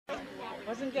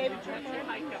Wasn't Gabe at your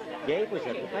party? Gabe was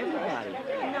at everybody.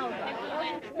 No,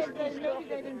 maybe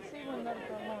they didn't see one that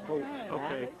for a long time.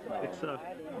 Okay, it's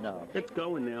No. it's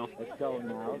going now. It's going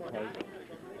now, okay.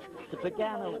 The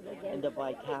Pagano and the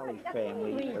Vitale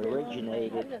family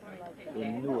originated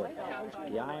in Newark,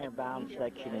 the ironbound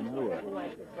section in Newark.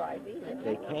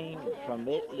 They came from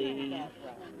Italy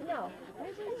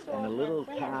in a little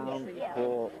town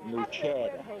called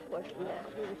Nuceda,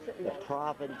 the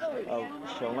province of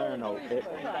Salerno,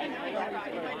 Italy.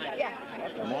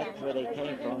 And that's where they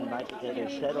came from. Like I said,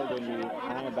 they settled in the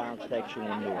ironbound section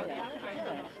in Newark.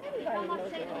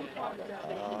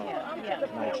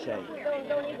 I say.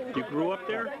 You grew up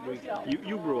there?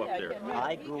 You grew up there.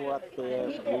 I grew up there.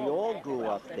 We all grew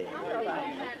up there.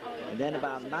 And then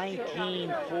about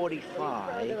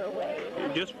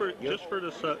 1945. Just for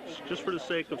the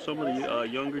sake of some of the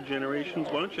younger generations,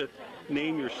 why don't you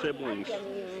name your siblings?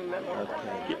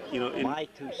 Okay. You know, my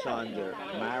two sons are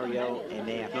Mario and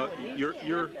Anthony. No, your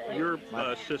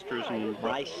sisters and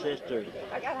my sisters.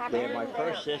 My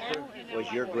first sister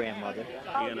was your grandmother,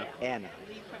 Anna.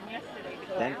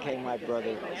 Then came my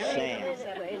brother Sam.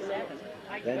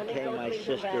 Then came my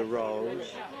sister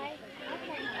Rose.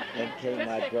 Then came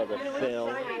my brother Phil.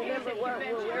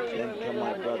 Then came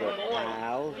my brother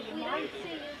Al.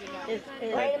 Wait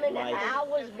a minute, Al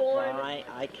was born.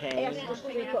 I came.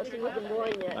 Because he wasn't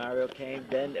born yet. Mario came.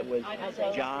 Then it was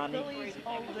Johnny,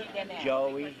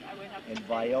 Joey, and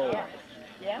Viola.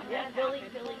 Yeah, Billy.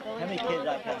 How many kids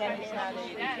I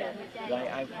got?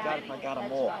 I forgot if I got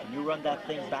them all. Can you run that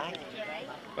thing back?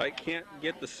 I can't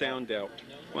get the sound out.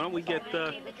 Why don't we get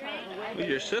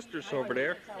your sisters over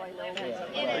there?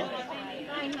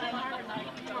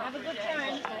 Have a good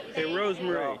time. Hey,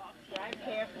 Rosemary.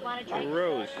 Hey,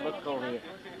 Rose. Look over here.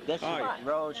 This is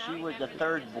Rose. She was the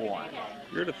third born.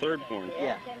 You're the third born.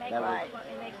 Yeah, that was.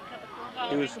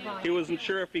 He wasn't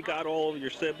sure if he got all of your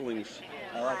siblings,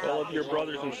 all of your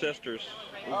brothers and sisters.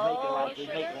 He's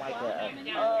making like a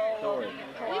story.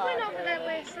 We went over that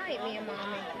last night, me and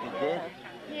Mommy. You did?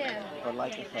 Yeah. But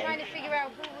like I Trying to say, figure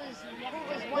out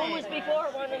who was before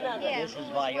one another. Yeah. this is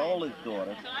Viola's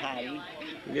daughter, Patty.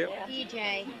 Yep.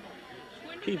 PJ.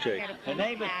 PJ. Her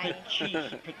name is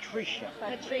Patricia.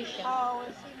 Patricia. Oh,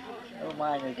 Never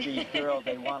mind that these girls,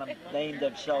 they want to name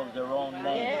themselves their own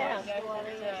name. yeah.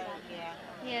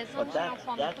 Yeah, But that's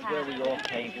where we all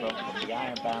came from the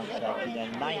ironbound section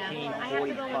in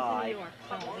 1945,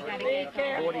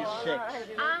 46.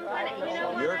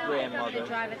 Your grandmother,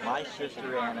 my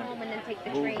sister Anna,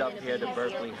 moved up here to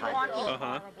Berkeley Heights.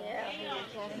 Uh-huh.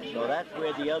 So that's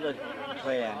where the other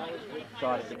clan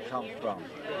started to come from.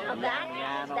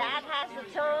 That has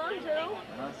the tone too.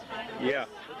 Yeah.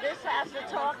 This has the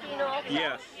talking also.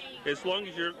 Yes. As long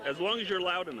as you're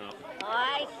loud enough.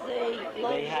 I see.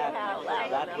 They have.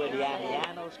 That's where the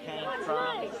Amianos came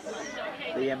from.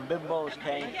 The Mbimbos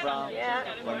came from. Yeah.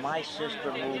 When my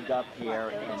sister moved up here,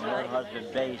 and her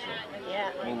husband Basil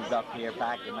moved up here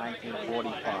back in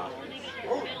 1945.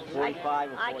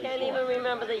 45 or 44. I can't even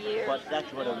remember the years. But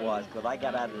that's what it was, because I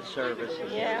got out of the service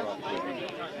and Yeah. up here.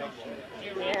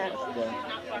 Yeah.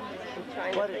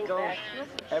 But it goes,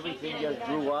 everything just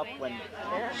grew up when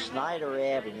Snyder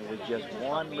Avenue was just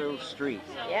one little street.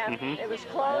 Yeah, it was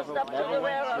closed up to the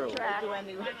railroad track.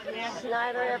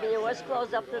 Snyder Avenue was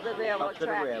closed up to the railroad track. Up to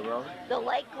the railroad. The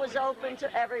lake was open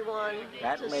to everyone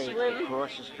That to lake swim.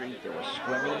 across the street, there was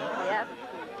swimming, Yeah,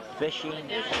 fishing,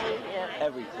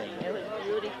 everything. it was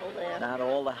beautiful there. Now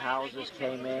all the houses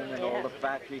came in, and all the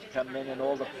factories come in, and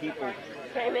all the people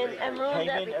Came in and ruined came in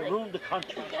everything. and ruined the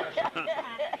country.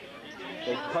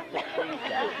 They cut the trees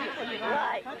down.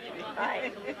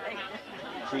 Right.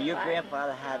 So your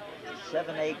grandfather had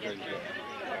 7 acres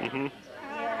there. Mm-hmm.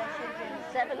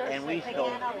 7 or 6. And we used to go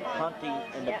hunting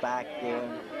in the back there.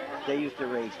 They used to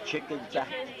raise chickens back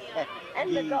there.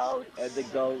 And the geese, goats. And the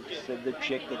goats and the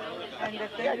chickens. And the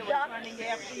thing that was running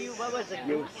after you, what was it?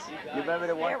 You remember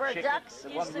the one There were chicken, ducks the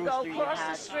one used to rooster go you across the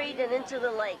had? street and into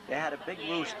the lake. They had a big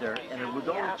rooster, and it was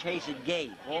always chasing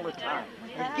Gabe all the time.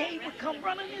 And Gabe would come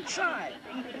running inside.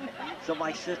 So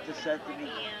my sister said to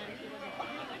me,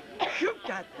 shoot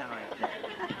that darn thing.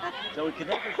 So we could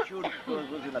never shoot it because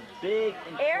it was in a big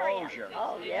enclosure.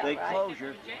 Oh, yeah, The right.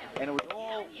 enclosure, and it was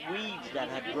all weeds that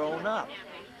had grown up.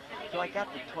 So I got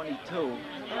the 22,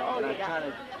 and I'm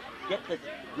trying to get the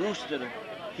rooster to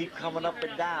keep coming up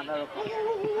and down.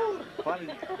 Funny,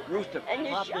 rooster And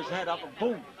you popped his head up and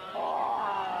boom.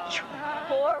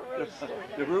 Poor rooster.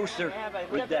 The rooster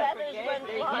was The dead. feathers went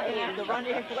flying. To run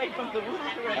away from the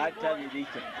rooster. I tell you,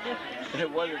 Lisa, there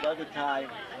was another time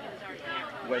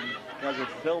when cousin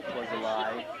Phil was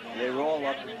alive. They were all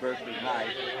up in birthday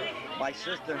night. My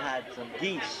sister had some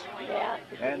geese,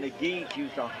 and the geese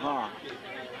used to honk.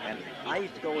 And I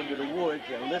used to go into the woods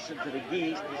and listen to the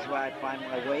geese. This is where I'd find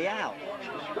my way out.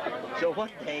 So one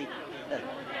day,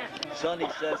 Sonny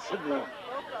says to me,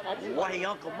 "Why,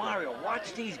 Uncle Mario,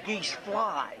 watch these geese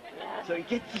fly." So he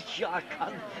gets the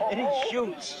shotgun and he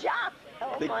shoots.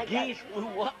 The geese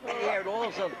flew up in the air, and all of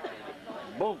a sudden,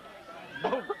 boom,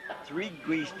 boom, 3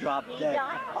 geese dropped dead.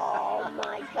 Oh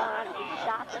my God, he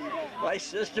shot them. My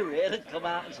sister had to come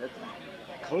out and said,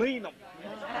 "Clean them."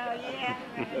 Oh yeah.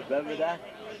 Remember that?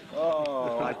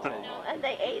 Oh, I tell you. And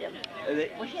they ate them.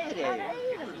 Well, yeah, they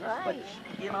ate them. Right. But,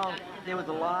 you know, there was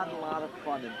a lot of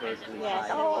fun in birthday Yes.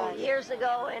 night. Oh, years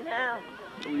ago and now.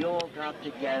 We all got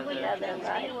together. Yeah, that's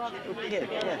right. We were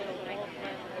kids, yeah.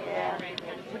 Yeah.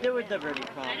 But there was never any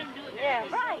problem. Yeah,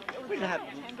 right. We didn't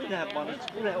have money.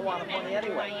 We didn't have a lot of money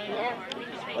anyway. Yeah.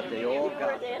 But they all We were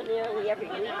got there nearly every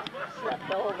week.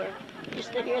 Slept over.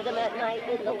 Used to hear them at night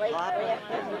in the lake.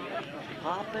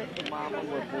 Papa and Mama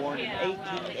were born in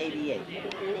 1888.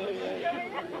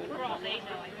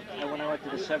 And when I went to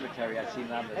the cemetery, I seen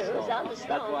them on the stone. It was on the stone.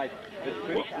 That's why it's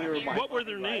pretty clear in my What were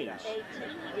their names?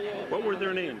 What were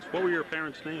their names? What were your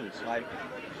parents' names? My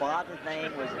father's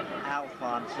name was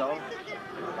Alfonso.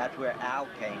 That's where Al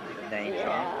came to the name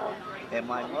from. And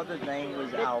my mother's name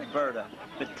was Alberta.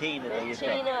 Bettina, they used to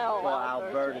say. Well,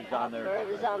 Alberta's on their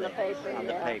Alberta's on the paper. on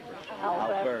the paper.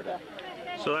 Alberta.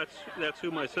 So that's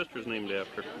who my sister's named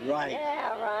after. Right.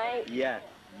 Yeah, right. Yes.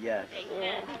 Yeah.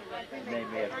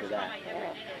 Named after that.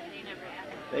 Yeah.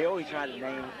 They always try to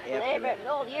name Neighbor,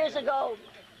 no, years ago,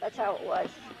 that's how it was.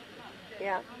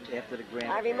 Yeah. after the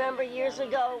grand. I remember years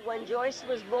ago when Joyce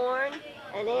was born,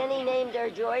 and Annie named her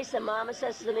Joyce, and Mama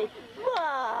says to me,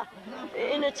 "Ma,"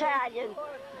 in Italian.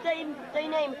 They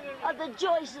name the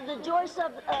Joyce of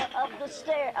the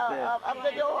stair of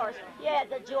the doors. Yeah,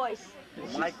 the Joyce.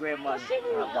 My grandmother. She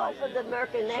didn't go for the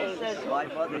American names.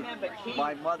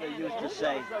 My mother used to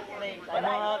say,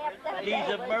 "Ma, these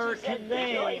American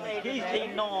names, he's the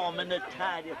norm in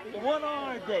Italian. What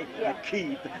are they? A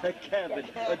Keith, a Kevin,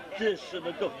 a this and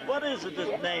a go. What is it,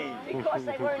 this name?" Because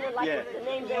they weren't like the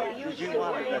name they were used Did to. you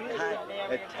want an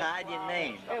Italian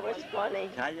name? It was funny.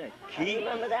 Italian. Keith,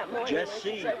 Remember that morning?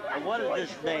 Jesse, and what is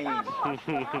this name?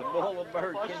 All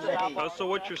American name. Oh, so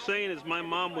what you're saying is my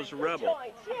mom was a rebel.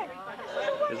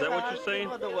 Is that what you're saying?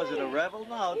 My mother wasn't a rebel,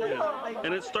 no. Yeah.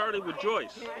 And it started with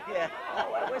Joyce. Yeah.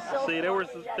 See, there was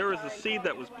a seed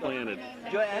that was planted.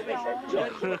 What are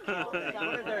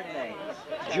their names?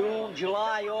 June,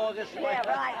 July, August. Yeah,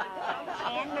 right.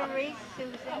 Anne Marie,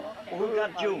 Susan. Who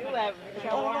got June?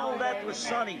 Oh no, that was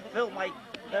Sonny. That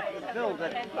was Phil,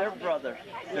 their brother,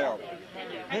 Phil.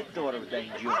 His daughter was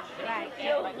named June. Right.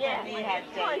 June, yeah.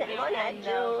 One had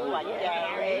June.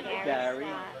 Yeah. Gary.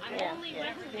 Yeah.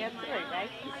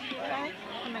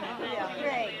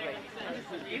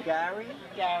 Gary?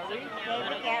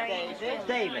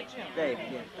 David,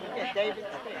 yeah. David.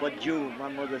 But June, my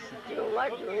mother said. June,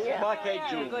 what? Yeah. Okay,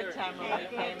 June. Good time when I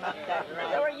came up that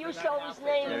road. They were used to always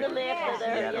naming them after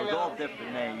their, Yeah, it was all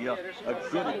different names, you know. A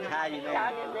good Italian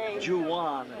name.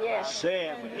 Juan, Yeah.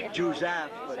 Sam,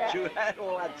 Giuseppe,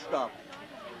 all that stuff.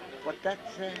 But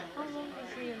that's That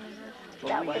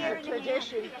but was a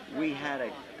tradition. we had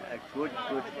a good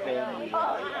family,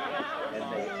 Oh, yeah. and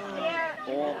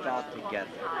they all got together.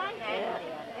 Yeah.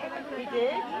 We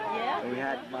did? Yeah. We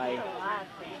had my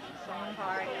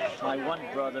one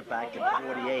brother back in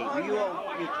 '48. We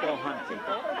all used to go hunting.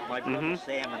 My brother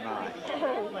Sam and I.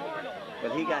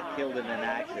 But he got killed in an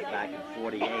accident back in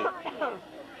 '48.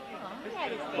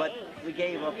 But we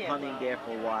gave up hunting there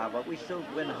for a while, but we still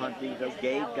went hunting. So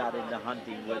Gabe got into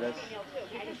hunting with us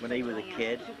when he was a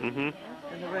kid. And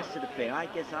the rest of the family. I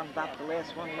guess I'm about the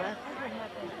last one left.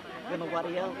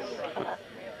 Nobody else.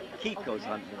 Keith goes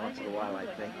hunting once in a while, I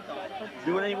think.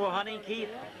 Doing any more hunting, Keith?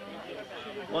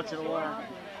 Once in a while.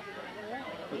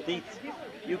 But these,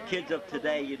 you kids of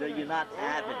today, you know, you're not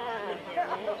avid.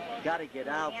 You got to get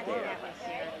out there.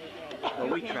 So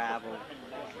we travel.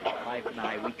 Wife and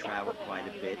I, we travel quite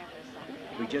a bit.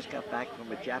 We just got back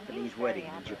from a Japanese wedding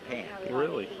in Japan.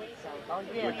 Really?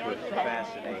 Which was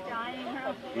fascinating.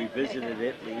 We visited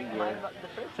Italy where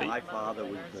my father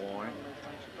was born.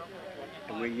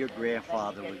 where your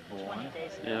grandfather was born.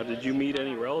 Now, did you meet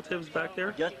any relatives back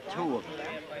there? Just two of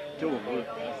them.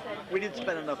 We didn't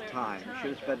spend enough time. We should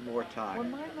have spent more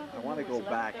time. I want to go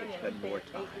back and spend more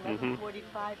time.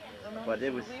 But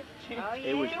it was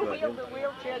good.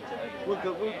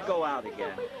 We'll go out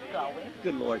again.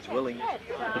 Good Lord's willing.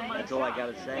 That's all I got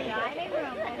to say. Hey,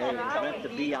 it's meant to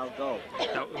be, I'll go.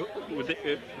 Now,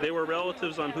 they were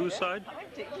relatives on whose side?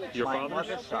 Your My father's?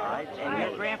 mother's side and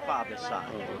your grandfather's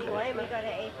side.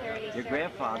 Your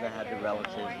grandfather had the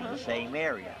relatives in the same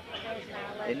area.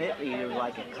 In Italy, there was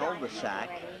like a cul-de-sac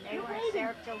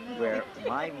where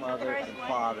my mother and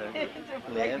father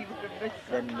lived,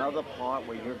 then another part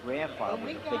where your grandfather,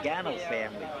 the Pagano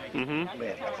family,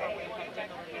 lived.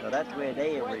 So that's where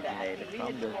they originated,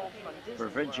 from the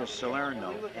provincia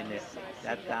Salerno in Italy.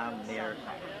 That's down there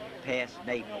past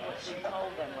Naples.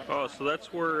 Oh, so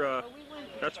that's where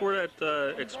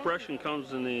that expression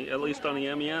comes in the, at least on the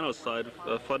Amiano side,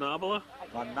 fanabola?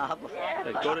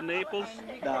 Go to Naples?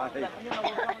 No,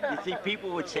 you see, people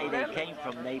would say they came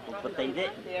from Naples, but they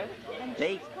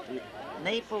didn't.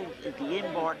 Naples is the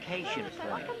embarkation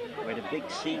point where the big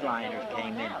sea liners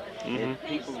came in. And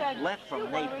people left from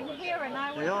Naples.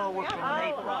 They all were from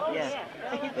Naples.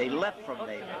 Yeah, they left from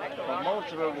Naples. But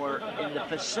most of them were in the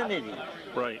vicinity.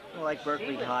 Right. Like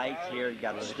Berkeley Heights here, you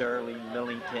got Sterling,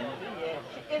 Millington.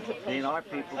 Then our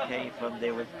people came from,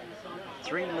 there was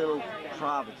three little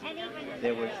provinces.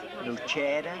 There was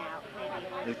Nuceda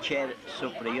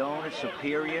Superiore,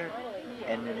 Superior,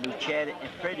 and the Nuceda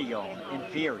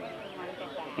Inferior.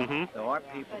 So our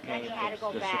people came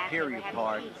from the superior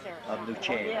part of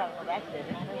Nuceda.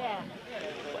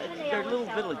 They're little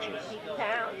villages,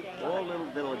 all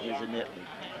little villages in Italy.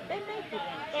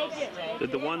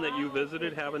 Did the one that you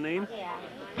visited have a name?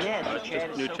 Yeah,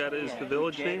 Nuceda is the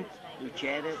village name?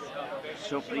 Nuceda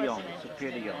Superiore.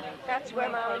 That's where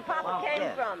Mom and Papa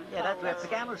came from. Yeah, that's where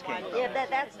Paganos came from. Yeah,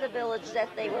 that's the village that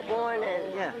they were born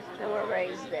in and were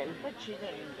raised in.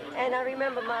 And I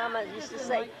remember Mama used to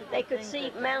say they could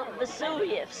see Mount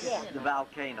Vesuvius, the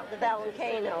volcano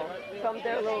from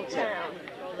their little town.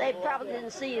 They probably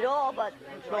didn't see it all, but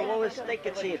they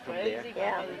could see it from there.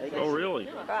 Yeah. Oh, really?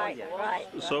 Right.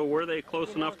 So were they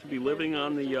close enough to be living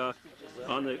on the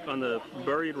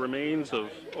buried remains of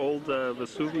old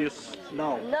Vesuvius victims?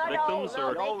 No, they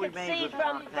could see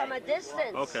from a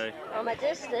distance. Okay. From a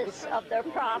distance of their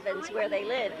province where they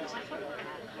lived.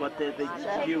 But there's been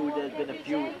a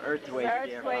few earthquakes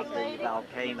there from the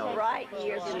volcano. Right,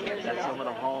 years and years ago. Some of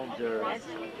the homes are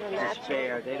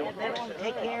despair. They don't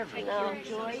take care of it. No.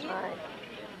 Right.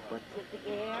 But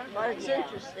it's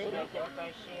interesting.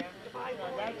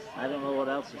 I don't know what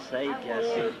else to say,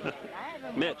 Jesse.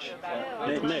 Mitch.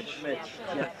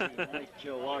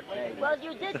 Well,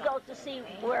 you did go to see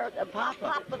where the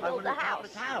Papa built the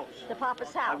house. The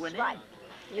Papa's house, right.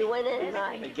 You went in,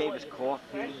 right. They gave us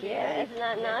coffee. Yeah, isn't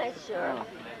that nice? Sure.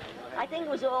 I think it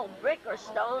was all brick or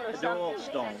stone or something. They're all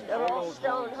stone. They're all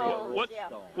stone homes.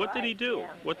 What did he do?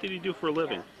 Yeah. What did he do for a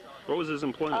living? What was his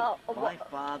employment? My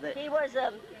father, he was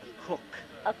a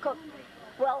cook.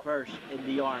 Well, first in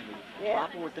the army. Yeah.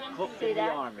 Papa was the cook in the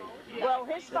army. Well,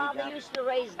 his father used to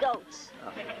raise goats.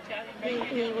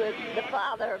 He would,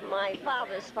 my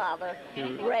father's father,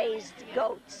 raised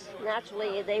goats.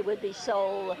 Naturally, they would be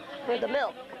sold for the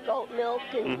milk, goat milk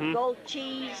and goat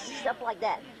cheese, stuff like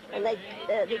that. And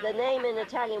the name in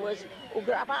Italian was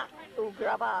Ugraba.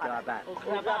 Yeah.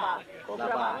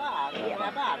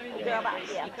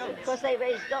 Because they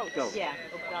raised goats. Yeah.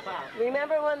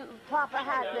 Remember when Papa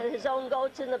had his own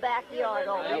goats in the backyard?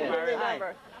 Oh, you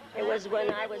remember. It was when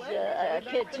I was a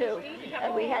kid too,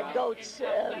 and we had goats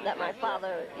that my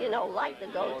father, liked the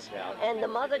goats, and the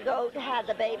mother goat had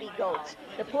the baby goats.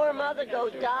 The poor mother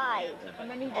goat died,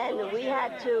 and we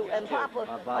had to, and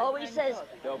Papa always says,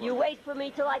 you wait for me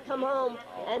till I come home,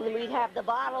 and we'd have the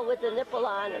bottle with the nipple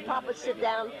on, and Papa sit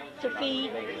down to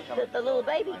feed the little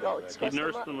baby goats. He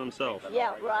nursed them himself.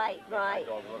 Yeah, right.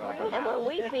 And when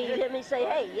we feed him, he say,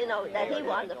 hey, that he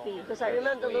wanted to feed, because I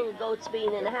remember the little goats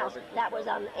being in the house. That was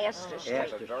on Astor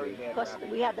Street. Because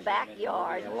we had the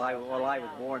backyard. Well, I was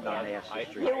born on Astor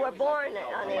Street. You were born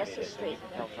on Astor Street.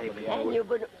 And you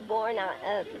were born on,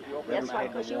 that's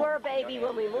right, because you were a baby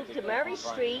when we moved to Murray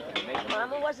Street.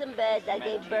 Mama was in bed. I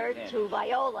gave birth to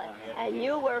Viola. And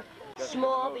you were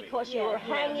small because you were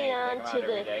hanging on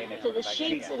to the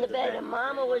sheets in the bed, and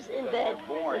Mama was in bed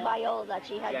with Viola that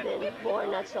she had been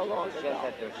born not so long ago.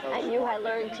 And you had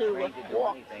learned to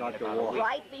walk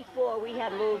right before we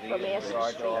had moved from Astor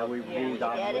Street. We moved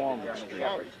on Walnut Street.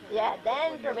 Yeah,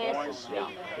 then from Astor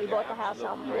Street, we bought the house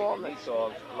on Walnut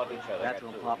Street. That's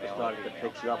when Papa started to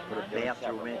fix it up, put a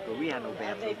bathroom in, but we had no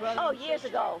bathroom. Oh, years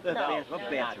ago. No.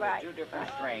 Bathroom. Right. Two different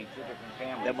strains, two different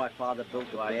families. Then my father built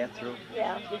a bathroom.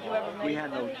 Yeah. We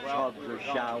had no tubs or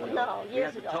showers. No, we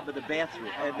years had the ago. tub in the bathroom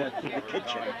and the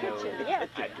kitchen. Yeah.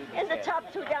 And the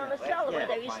tub too down the cellar where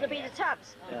there used to be the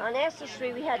tubs. Yeah. On Astor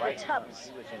Street we had the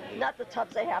tubs. Not the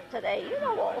tubs they have today. You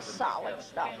know, all solid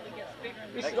stuff.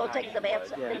 We used to go take the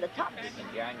baths in the tubs.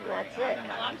 That's it.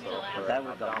 But that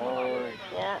was the whole,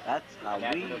 Yeah. that's how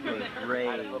we were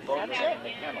raised. That's it.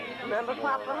 Remember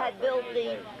Papa had built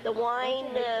the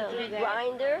wine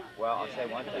grinder? Well, I'll say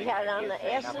one thing. We had it on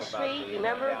the Astor Street.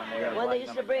 Remember when they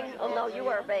used to bring, oh no, you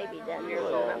were a baby then. You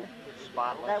wouldn't remember.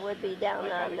 That would be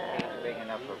down on, Big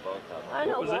enough for both of them. I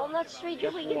know, Walnut Street.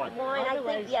 Did we get wine? I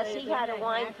think, yes, he had a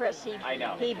wine press.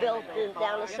 He built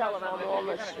down the cellar on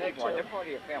Walnut Street too. They're part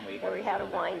of your family. Where we had a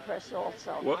wine press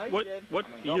also. What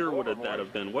year would that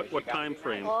have been? What time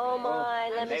frame? Oh my,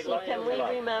 let me see, can we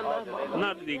remember?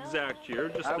 Not the exact year,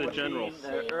 just I the would general. be in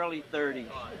the early 30s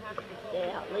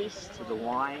Yeah, at least. to the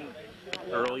wine.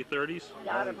 Early 30s?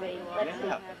 Gotta be. Let's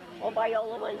see. Oh,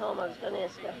 Viola went home. I was going to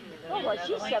ask her. Oh, well,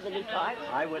 she's 75.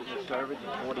 I went to service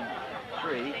in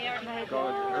 43. So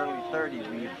in the early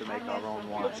 30s, we used to make our own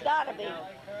wine. It's gotta be.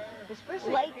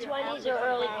 Late 20s or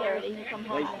early 30s.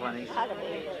 Late 20s. Gotta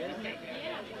be.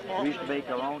 We used to make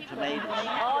our own tomatoes.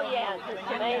 Oh, yeah, the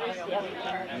tomatoes,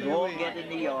 yeah. We'd all get in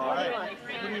the yard.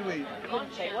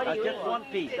 What do you Just want? one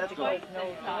piece, that's all.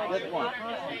 Just one.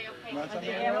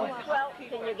 Well,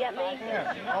 can you get me?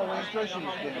 Yeah, all the instructions.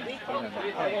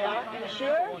 Oh, yeah? You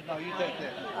sure? No, you take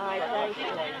that. All right, thank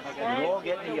you. We'd all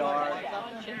get in the yard,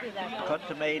 cut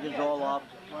tomatoes all up.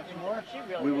 Want some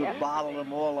more? We would bottle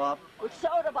them all up, With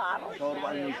soda bottles.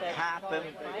 and we'd cap them.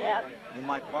 Yeah, And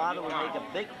my father would make a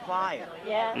big fire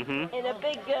yeah. Mhm. In a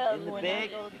big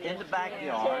in the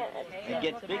backyard, and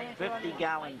get big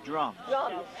 50-gallon drums.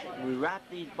 drums We wrap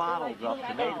these bottles up,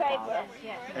 tomato and bottles,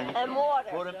 paper and water.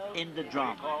 put them in the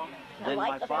drum. Then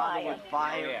light my the father fire. would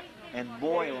fire and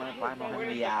boil them for I don't know how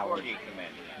many hours.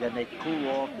 Then they'd cool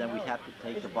off, then we'd have to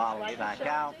take the bottles back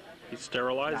out. You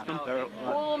sterilized them?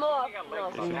 Cool them off.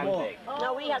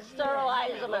 No, we had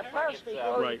sterilized them at first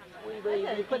before Right.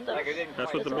 we put them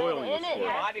That's what the boiling was in it.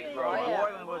 for. Oh, yeah.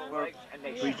 Boiling was for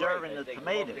preserving the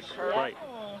tomatoes. Right.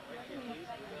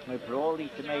 We put all these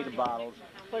tomato bottles,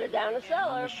 Put it down the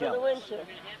cellar for the shelves. winter.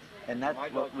 and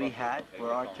that's what we had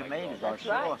for our tomatoes, our That's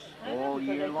right. sauce, all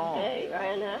year long. Hey,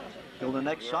 right now. Till the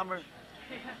next summer,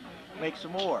 make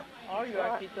some more.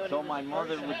 So my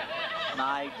mother would,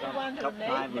 night, a couple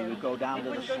times, we would go down to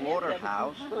the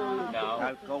slaughterhouse.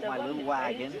 I'd go with my little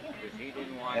wagon,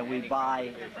 and we'd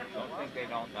buy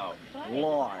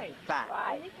lard, fat.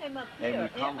 And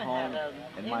we'd come home,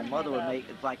 and my mother would make,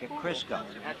 it's like a Crisco.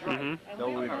 Mhm. So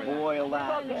we'd boil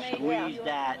that, and squeeze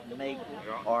that, and make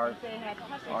our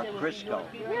Crisco.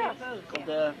 Yeah.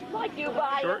 Like you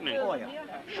buy Shortening. Oil.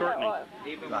 Shortening.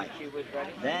 Right.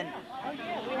 Then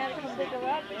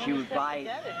she would buy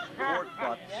pork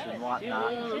butts and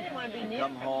whatnot. We'd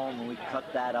come home and we'd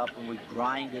cut that up and we'd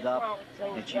grind it up,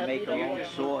 and she'd make her own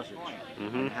sausage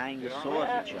and hang the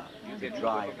sausage up to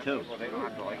dry too.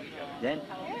 Then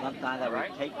sometimes I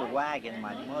would take the wagon,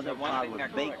 my mother and father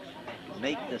would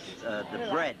make this the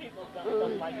bread.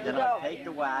 Then I'd take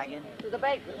the wagon to the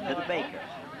baker. to the baker.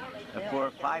 And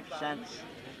for 5 cents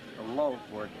a loaf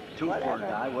or 2 for a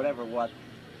guy, whatever it was,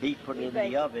 he put it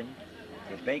in the oven.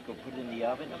 The baker put it in the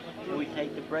oven, and we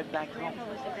take the bread back home.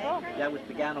 That was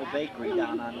Pagano Bakery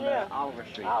down on Oliver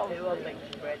Street.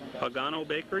 Pagano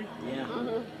Bakery? Yeah.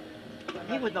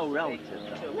 He was no relative,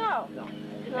 though. No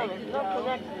connection.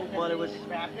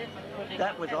 But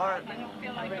that was our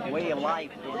way of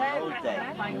life in those days.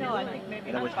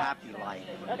 And it was happy life.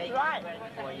 That's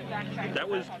right.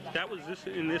 That was this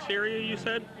in this area you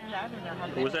said?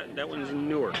 Or was that was in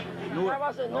Newark? That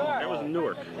wasn't Newark. That was in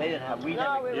Newark. They didn't have, we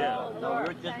No, never, we were Yeah. all in no, we Newark.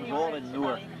 were just all in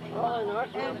Newark. All in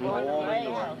Newark. We were all in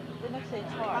Newark.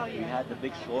 We had the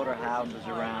big slaughterhouses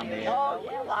around there. Oh,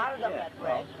 yeah, a lot of them had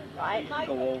bread, right?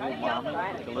 Go over with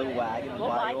Mama, take a little wagon, and Go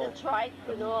buy buy all the tripe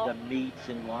and all. the meats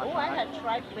and Oh, I whatnot. had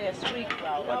tripe last week,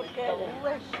 though. No kidding.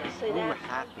 Delicious. See We were that?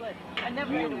 happy. I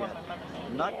never ate it with my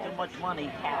mother. Not too much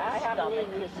money. I haven't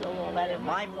eaten this a little bit.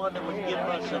 My mother would give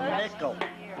us a nickel.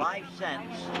 5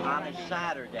 cents on a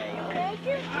Saturday.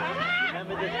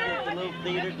 Remember this the little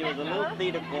theater? There was a little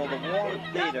theater called the Warren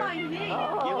Theater.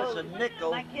 Give us a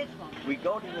nickel. We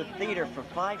go to the theater for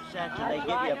 5 cents and they give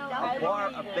you a bar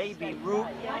of Baby Ruth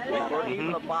or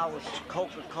even a bottle of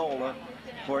Coca-Cola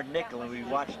for a nickel, and we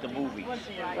watch the movies.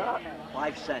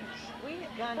 5 cents. We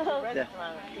had gone to a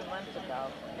restaurant a few months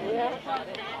ago. Yeah.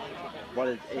 What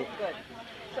is it? Good.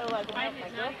 So I went out with my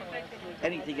girlfriend last week.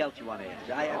 Anything else you want to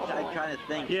answer? I'm trying to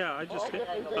think. Yeah, I just,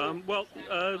 well,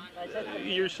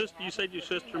 your sister, you said your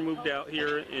sister moved out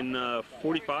here in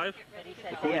 45? Or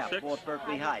 46? Yeah, bought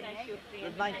Berkeley Heights.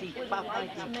 About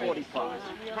 1945.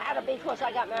 Had to be because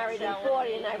I got married in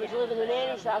 40 and I was living in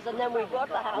Annie's house, and then we bought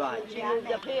the house Right. and she moved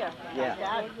up here.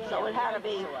 Yeah. So it had to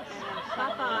be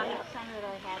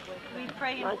We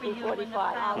prayed for you when the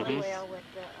 1945. power Mhm. well with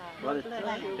the What is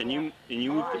And you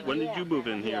moved, when did you move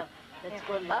in here? You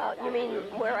mean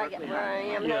where I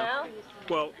am Yeah. now?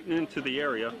 Well, into the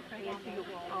area.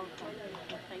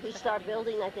 We started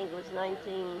building, I think it was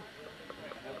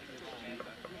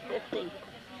 1950.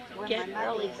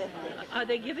 Early 50s. Are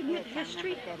they giving it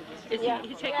history? Is Yeah. he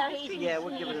taking Yeah, history? Yeah,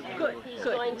 we'll give it a Good, He's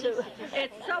good. going to,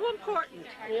 It's so important.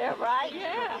 yeah, right?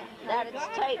 Yeah. That it's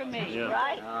taped, Yeah.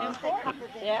 right?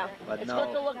 Yeah. But It's no.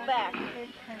 good to look back.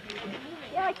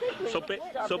 Yeah, I think we So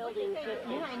start building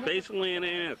 50s. Basically,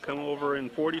 Anna come over in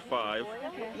 45.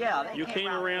 Yeah, they You came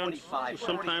around 45,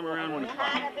 sometime around when... It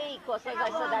had to be, because as I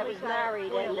said, I was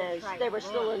married and they were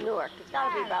still in Newark. It's got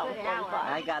to be about 45.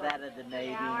 I got out of the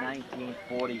Navy in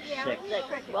 1946.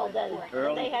 Well, then,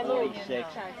 Early they had moved 46,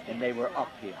 and they were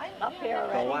up here. up here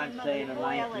So already. I'm saying in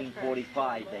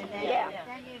 1945 they moved. Yeah.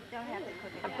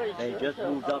 I'm pretty They sure, just too.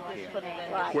 moved up here.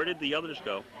 Right. Where did the others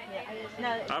go?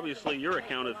 Obviously, you're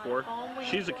accounted for.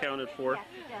 She's accounted for.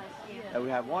 And we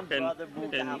have one And- brother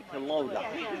moved and- out to Lodi.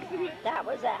 That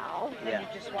was Al. Yeah.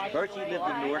 First he lived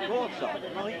in Newark also.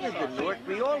 No, he lived in Newark.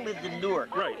 We all lived in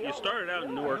Newark. Right, you started out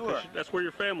in Newark. 'Cause that's where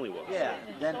your family was. Yeah.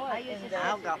 Then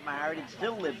Al got married and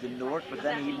still lived in Newark, but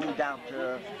then he moved out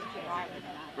to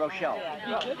Rochelle.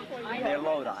 Near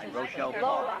Lodi. Rochelle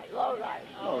Park.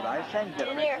 Lodi, same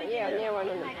difference. Near one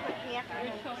of them.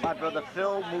 My brother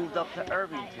Phil moved up to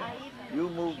Irvington. You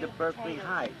moved to Berkeley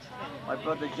Heights. My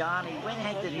brother Johnny, when the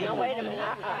heck did he No, move? wait a minute.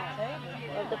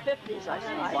 Of the 50s, I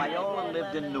saw. Viola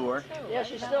lived in Newark. Yeah,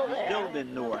 she's still there. Still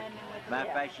in Newark. Matter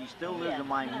of fact, she still lives in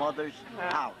my mother's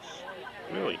house.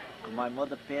 Really? When my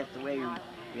mother passed away,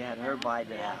 we had her buy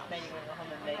the house.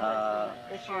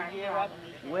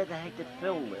 Where the heck did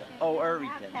Phil live? Oh,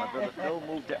 Irvington. My brother Phil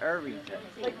moved to Irvington.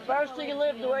 Like first he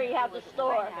lived where he had the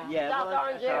store. Yeah, South well,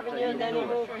 Orange that's Avenue, and then he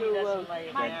moved to,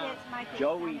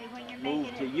 Joey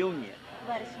moved to Union.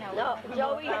 no,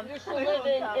 Joey used to live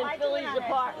in Philly's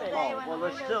apartment. Oh, well,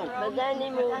 we're still, But then he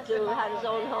moved to, had his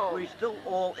own home. we're still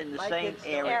all in the same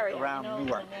area around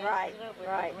Newark. Right,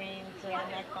 right,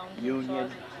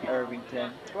 Union,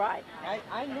 Irvington. right.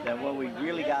 Then when we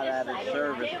really got out of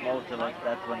service, most of us,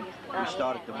 that's when we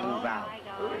started to move out.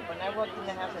 When I walked in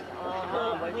the house,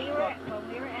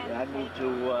 I moved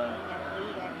to,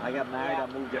 I got married, I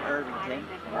moved to Irvington.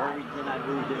 Irvington, I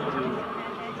moved into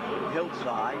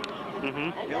Hillside.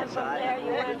 Mm-hmm. Hillside, I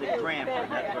moved into Crampton.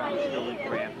 That's where I'm still in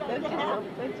Crampton.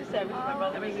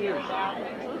 How many years?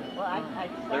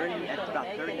 30, that's about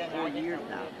 34 years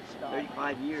now.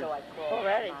 35 years.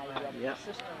 Already. Yep.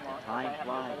 Time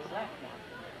flies.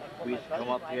 We used to come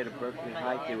up here to Berkeley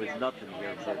Heights. There was nothing here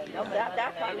at Berkeley Heights.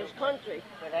 That time was country.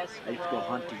 I used to go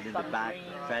hunting in the back,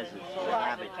 pheasants,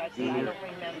 rabbits, deer.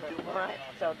 Right.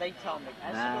 So they told me,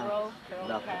 Now,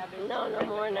 nothing. No, no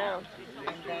more now.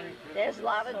 There's a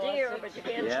lot of deer, but you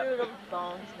can't Yep. shoot them.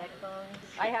 bones, neck bones,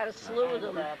 I had to slew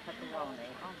them a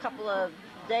couple of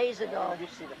days ago.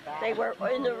 They were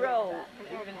in the road,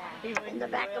 in the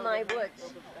back of my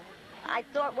woods. I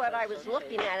thought what I was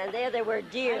looking at, and there they were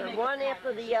deer, one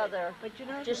after the other,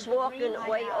 just walking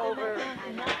way over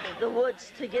the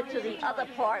woods to get to the other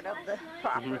part of the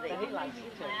property.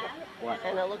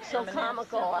 And it looked so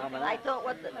comical. I thought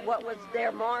what was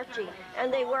their marching,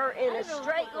 and they were in a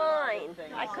straight line.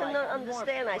 I couldn't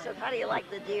understand. I said, how do you like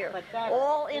the deer?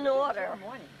 All in order.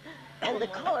 And the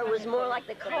color was more like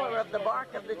the color of the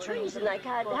bark of the trees, and I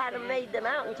hadn't made them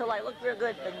out until I looked real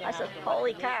good. I said,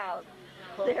 holy cow.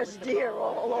 There's deer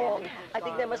all along. I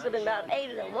think there must have been about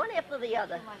 8 of them, one after the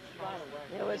other.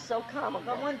 It was so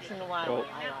comical. once in a while.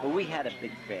 Well, we had a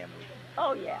big family.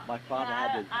 Oh, yeah. My father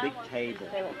had this big table.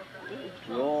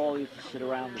 We all used to sit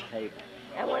around the table.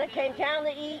 And when it came time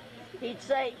to eat, he'd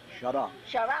say, Shut up.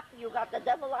 shut up, you got the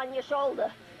devil on your shoulder.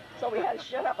 So we had to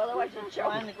shut up, otherwise we'd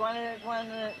choke.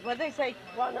 What they say?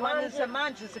 Cuando se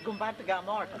mancha, se comparte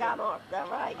gamor. Gamor, that's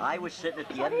right. I was sitting at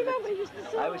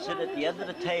the end of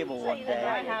the table one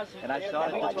day, and I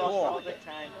started to talk.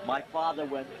 My father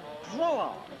went,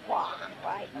 "Whoa!"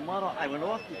 Right. Mother, I went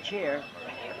off the chair.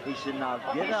 He said, "Now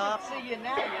get up." See you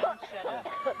now, you don't shut up.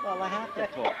 Well, I have to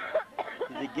talk.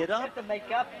 He said, "Get up, To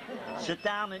make up. sit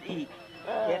down and eat.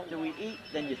 After we eat,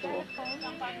 then you talk." That's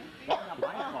not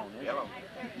my phone, is it?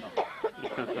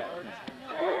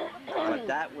 But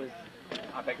that was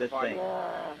the thing.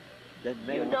 That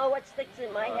made You know what sticks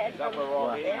in my head? Is that where we're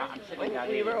all eating? I'm sitting down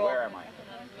eating. Where am I?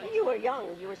 You were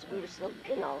young. We were still,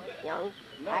 young.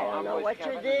 No, I don't know what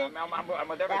you did. I'm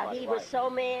with That everybody. he was so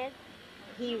mad.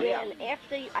 He ran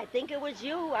after, I think it was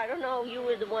you. I don't know. You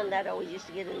were the one that always used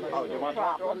to get in the you want to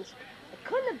talk to him? problems. It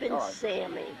couldn't have been All right.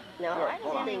 Sammy. No, Sure, I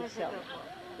hold don't on. think so.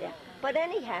 Yeah. But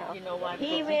anyhow, You know why?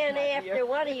 he Because ran he's not after here.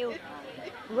 one of you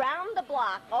round the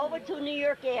block over to New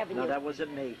York Avenue. No, that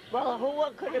wasn't me. Well, who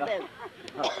could have been?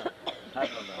 I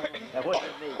don't know. That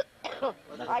wasn't me.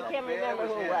 I can't remember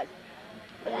who it was.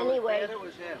 But anyway,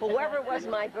 whoever was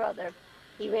my brother,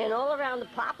 he ran all around. The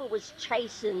Papa was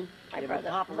chasing my Yeah, but brother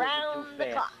Papa wasn't around too the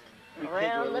fast. clock. We kids were a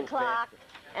Around the little clock.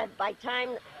 And by time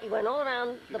he went all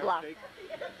around the block,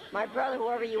 my brother,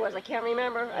 whoever he was, I can't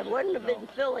remember. I wouldn't have been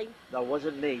Philly. That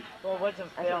wasn't me. Well, it wasn't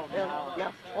Phil.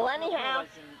 No. Well, anyhow,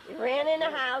 he ran in the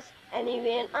house and he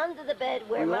ran under the bed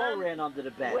where We all Mom, ran under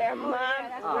the bed. where Mom,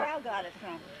 Al got it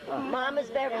from. Mama's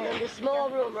bedroom in the small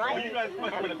room, right? You guys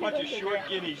must have been a bunch of short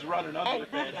guineas running under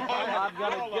the bed. I'm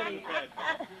gonna give you.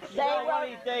 They One were, of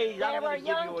these days, they I'm were gonna give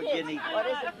young you a kids. guinea. What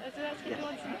is it? Is it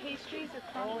doing some pastries or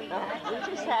coffee?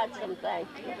 We just had some things.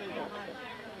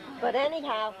 But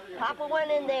anyhow, Papa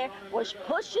went in there, was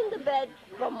pushing the bed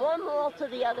from one wall to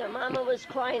the other. Mama was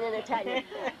crying in Italian.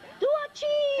 Do a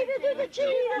cheater, do the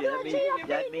cheater, Yeah, do a cheater.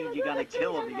 that means you gotta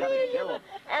kill him. You gotta kill him.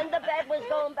 And the bed was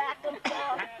going back and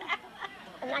forth.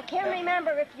 And I can't remember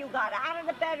if you got out of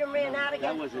the bed and ran out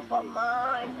again. That wasn't But me.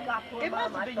 mine got poor It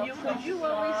must Mama. have been you, because you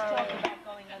always talk about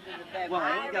going under the bed. Well,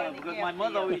 I I got ran because after my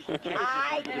mother you. always chased us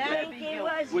I under the bed. think it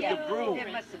was With you. the broom.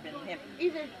 It must have been him.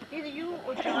 Either you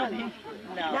or Johnny.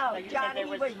 No, No, you said Johnny they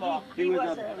were was small. He was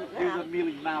wasn't. a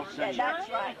mealy mouse. Yeah, anyway. that's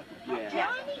right.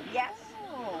 Yeah. Yes.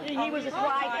 He was a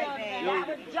crybaby. That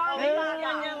was Johnny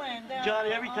Pagano.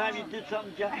 Johnny, every time you did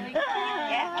something, Johnny.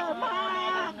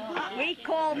 Yeah. We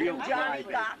called him Real Johnny crybaby.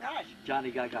 Gaga.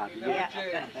 Johnny Gaga.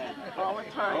 Yeah. All the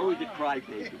time. Always a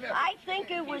crybaby. I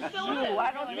think it was you.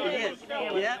 I don't think it was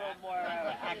Phil. Yeah.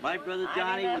 My brother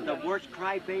Johnny was the worst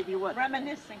crybaby. What?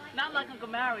 Reminiscing. Not like Uncle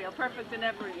Mario, perfect in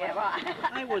every way. Yeah, right.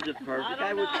 I wasn't perfect.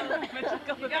 I was.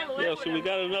 Yeah, so we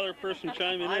got another person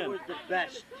chiming I in. was the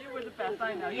best. You were the best,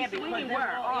 I know. Yeah, because we they were, were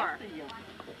all are. after you.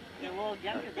 They were all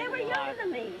younger They than were you younger are.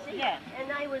 than me. See? Yeah.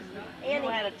 And I was, You Annie,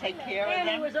 had to take care of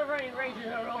Annie them. was already raising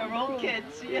her own Their own brood.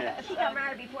 kids, yeah. She got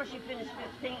married before she finished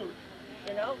 15,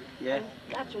 you know? Yeah. And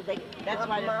that's what they, That's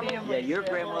why the Mama- family. Yeah, your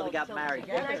grandmother got married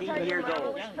And I 15 tell you, years Mama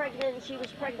old. was pregnant, and she was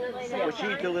pregnant at the same Well, she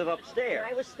used to time. live And upstairs.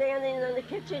 I was standing in the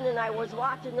kitchen and I was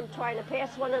watching them trying to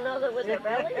pass one another with their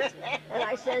bellies. And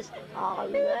I says, I'll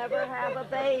never have a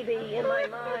baby in my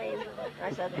mind.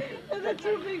 I said,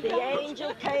 the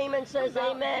angel came and says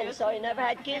amen. So I never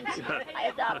had kids. I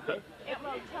adopted.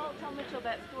 Well, tell Mitchell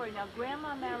that story. Now,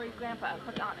 Grandma married Grandpa,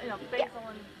 Basil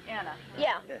and Anna.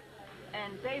 Yeah.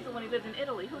 And Basil, when he lived in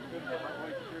Italy, who did he live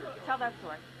with? Tell that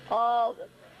story. Oh,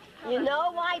 you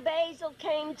know why Basil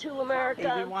came to He America?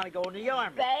 didn't want to go in the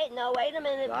army. No, wait a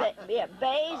minute.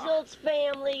 Basil's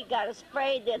family got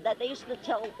afraid that they used to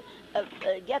tell,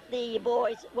 get the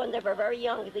boys when they were very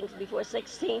young, I think before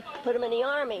 16, put them in the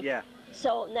army. Yeah.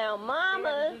 So now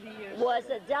Mama was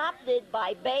adopted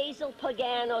by Basil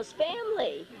Pagano's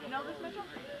family. You know this, Mitchell?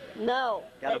 No.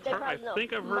 Got a they I probably know.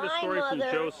 think I've heard a My story from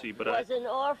mother Josie, but I... was an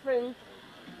orphan,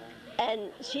 and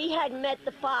she had met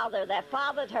the father that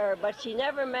fathered her, but she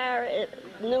never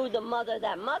knew the mother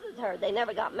that mothered her. They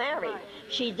never got married.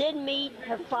 She did meet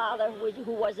her father,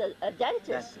 who was a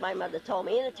dentist, my mother told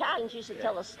me. In Italian, she used to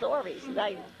tell us stories, and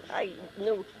I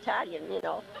knew Italian, you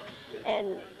know.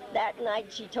 And that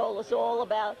night, she told us all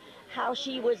about how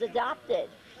she was adopted.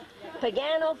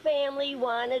 Pagano family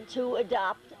wanted to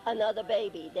adopt another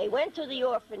baby. They went to the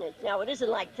orphanage. Now, it isn't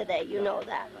like today, you know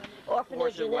that.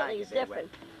 Orphanage in Italy is different.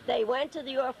 They went to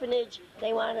the orphanage.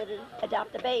 They wanted to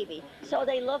adopt a baby. So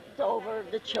they looked over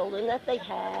the children that they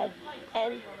had,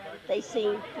 and they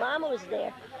seen Mama was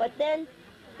there. But then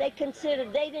they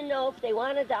considered, they didn't know if they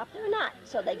wanted to adopt her or not.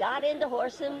 So they got in the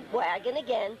horse and wagon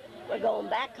again. We're going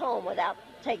back home without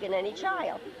taking any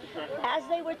child. As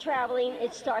they were traveling,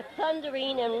 it started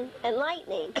thundering and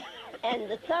lightning. and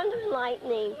the thunder and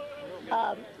lightning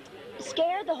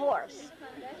scared the horse.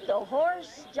 The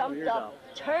horse jumped up,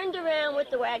 turned around with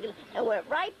the wagon, and went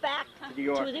right back to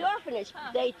the orphanage.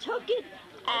 They took it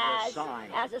as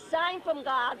a sign from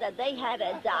God that they had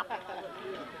adopted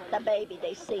the baby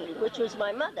they seen, which was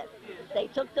my mother. They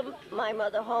took my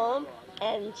mother home,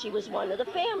 and she was one of the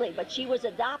family, but she was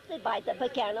adopted by the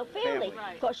Pagano family.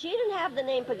 Of course, she didn't have the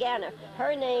name Pagano.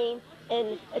 Her name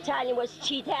in Italian was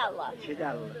Citella.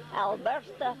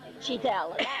 Alberta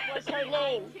Citella. That was her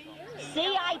name.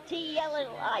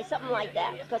 C-I-T-L-L-I, something like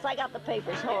that, because I got the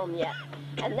papers home yet.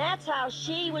 And that's how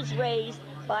she was raised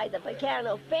by the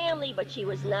Pagano family, but she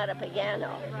was not a Pagano.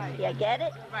 Right. You get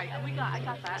it? Right, I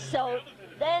got that. So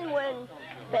then when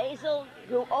Basil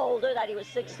grew older, that he was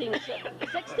 16,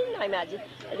 I imagine,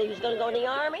 and he was going to go in the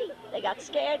army, they got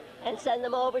scared and sent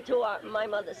him over to my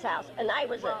mother's house. And I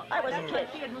was a kid.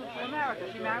 She had moved to America.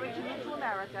 She married, she moved to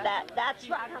America. That's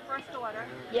she right. had her first daughter.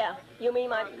 Yeah, you mean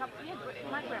my...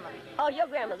 My grandmother. Oh, your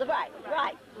grandmother,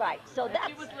 right. So and that's...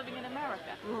 she was living in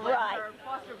America. Right. Her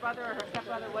foster brother or her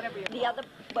stepbrother, whatever you The other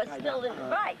was still in...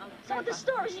 Right. So the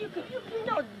stories, you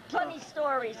know plenty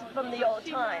stories from the old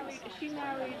times. She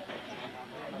married...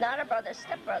 Not a brother,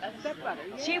 stepbrother. A stepbrother,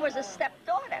 yeah. She was a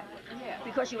stepdaughter. Yeah.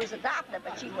 Because she was adopted,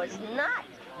 but she was not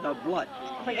No blood.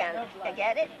 Pagano. You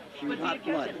get it? She was not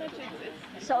blood.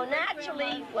 So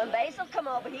naturally, when Basil come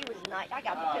over, he was nice. I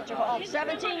got the picture home.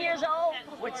 17 years old,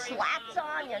 with slats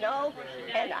on, you know,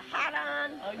 and a hat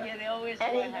on. Oh yeah, they always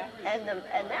And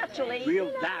naturally,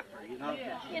 Real dapper, you know.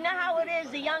 you know how it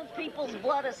is. The young people's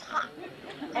blood is hot.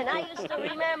 And I used to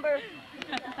remember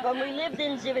when we lived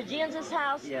in Zivagins'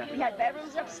 house, we had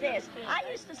bedrooms upstairs. I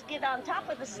used to get on top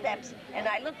of the steps, and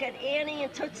I look at Annie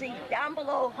and Tootsie down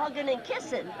below hugging and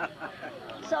kissing.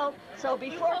 So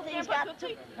before things got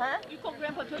to... Huh? You call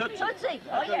Grandpa Tootsie? Tootsie.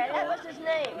 Oh, yeah, that was his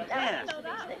name. That was his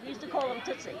name. We used to call him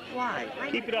Tootsie. Why?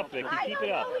 Keep it up, Vicky. Keep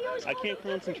it up. I can't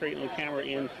concentrate on the camera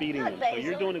and feeding them, so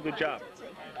you're doing a good job.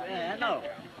 Yeah, I know.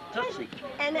 Tootsie.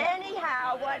 And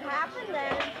anyhow, what happened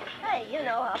then, hey, you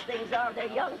know how things are. They're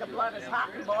young, the blood is hot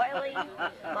and boiling.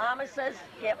 Mama says,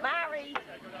 get married.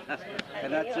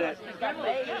 And that's it. She's got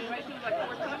baby.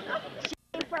 She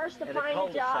came first to find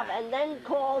a job and then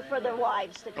called for their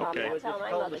wives to come. Okay. That's how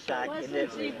my mother came.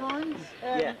 Wasn't Yvonne's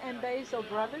and Basil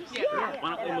brothers? Yeah.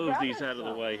 Why don't we move these out of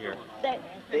the way here?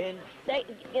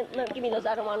 Give me those.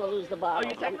 I don't want to lose the bottle.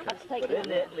 Let's take But in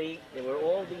them. Italy, there were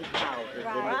all these houses in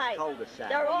this cul-de-sac.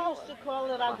 They're all used to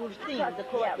call it Agustin, the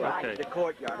courtyard. Yeah, right. Okay. The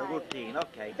courtyard, the routine,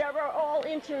 okay. They were all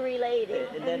interrelated.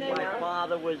 And then my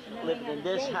father was living in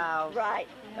this house. Right.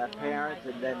 Parents,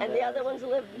 and then And the other ones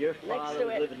lived your next father to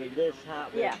was it. living in this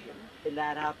house. Yeah. In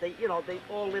that house, they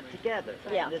all lived together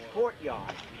Yeah. in this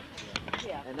courtyard.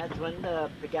 Yeah. And that's when the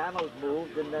Paganos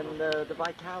moved, and then the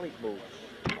Vitales moved.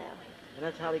 Yeah. And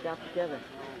that's how they got together.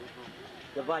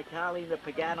 The Vitale and the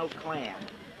Pagano clan.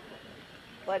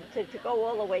 But to go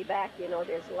all the way back, you know,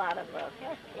 there's a lot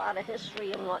of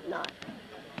history and whatnot.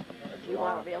 If you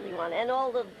really want, and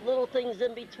all the little things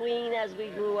in between as we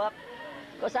grew up.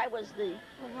 Because I was the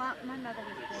my mother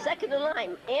was second in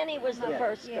line. Annie was the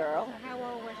first girl. So how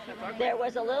old was she? There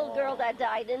was a little girl that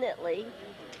died in Italy.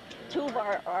 Two of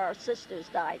our sisters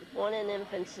died. One in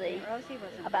infancy, Rosie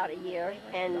was about a year,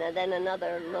 and then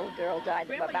another little girl died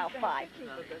about 5.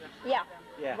 Yeah.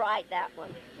 Yeah. Right, that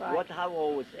one. Right. How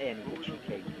old was Annie when she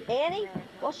came here? Annie?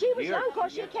 Well, she was young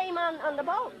because she came on the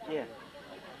boat. Yeah.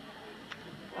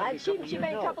 Right? She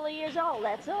made a couple of years old,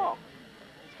 that's all.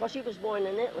 Well, she was born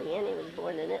in Italy. Annie was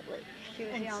born in Italy. She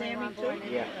was And the only Sammy one too? born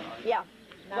in Yeah. Italy. Yeah.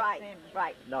 Not Right, Sammy.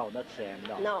 right. No, not Sam,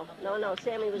 no. No.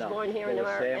 Sammy was No, born here in, there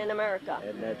was Sam. in America.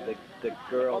 And then the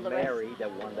girl, All the rest. Mary, the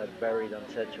one that buried on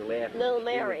Central Avenue. Little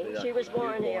Mary, she was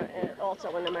born here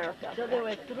also in America. So there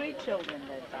were 3 children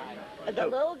that died. The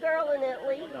little girl in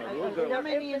Italy, No, the little girl. How her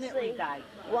many in infancy, Italy died?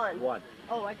 one. One.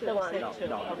 Oh, I The thought one. you said 2.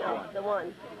 No, No, the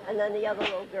one. And then the other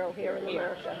little girl here in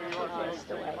America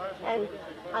passed away. And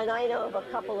I know of a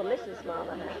couple of Mrs.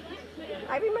 Mama had.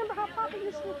 I remember how Papa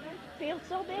used to feel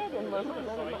so bad when Mama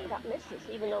got Mrs.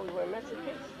 Even though we were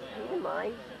Mexicans. He didn't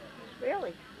mind.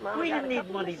 Really. Mama We got didn't a need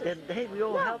couple money misses. then, Dave. We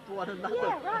all No. helped one another.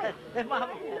 Yeah, right. And Mom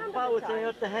would say,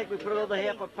 what the heck, we put another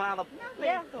half a pound of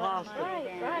Yeah, pasta.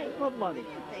 right. What money?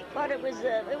 But it was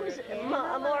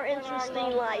a more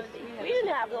interesting life. We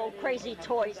didn't have little crazy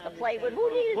toys to play with. Who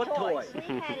needed What toys?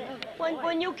 toy?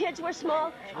 When you kids were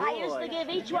small, I used to give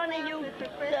each one of you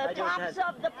the tops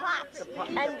of the pots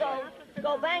and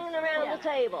go banging around the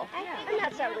table. And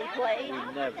that's how we played.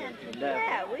 Never.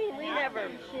 Yeah, we never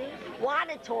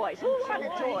wanted toys. Who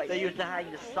wanted toys? boys. They used to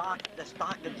hang the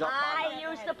stockings up. I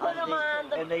used to put them on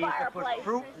the and they used to fireplace. put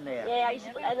fruit in there. Yeah, I used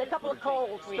to put, and a couple of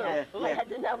coals too. Yeah, I had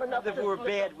to have enough. If we were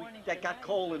bad, that got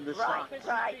coal in the Right, socks.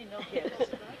 right.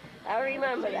 I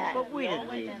remember that. But we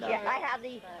didn't need that. Yeah, I had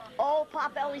the old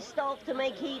Potbelly stove to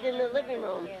make heat in the living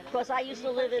room because I used to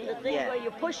live in the thing where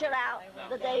you push it out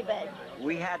the daybed.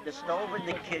 We had the stove in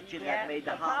the kitchen that made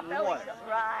the hot Potbelly water. stove.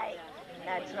 Right,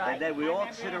 that's right. And then we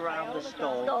all sit around the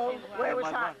stove. Where it and was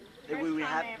my hot. Then we would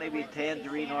have maybe a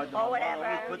tangerine or Or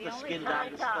whatever. we put the skins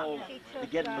on the stove to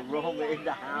get in the room, in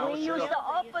the house. We used to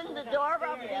open the door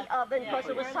of the oven because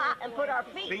it was hot and put our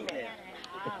feet in Feet it.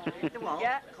 Well,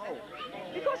 Yeah. cold.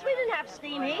 Because we didn't have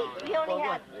steam heat. We only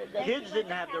had the Kids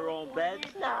didn't have their own beds.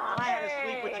 No. I had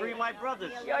to sleep with three of my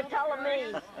brothers. You're telling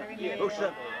me. Who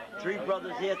said 3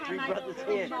 brothers here, 3 brothers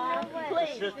here.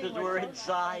 Please. The sisters were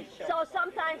inside. So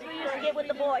sometimes we used to get with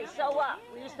the boys. So what?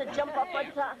 We used to jump up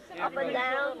and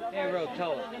down. Hey, Rose,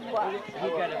 tell us. What? He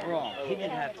got it wrong. He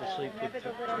didn't have to sleep with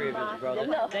 3 of his brothers.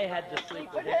 No. They had to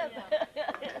sleep with With him.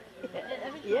 him.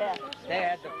 Yeah. They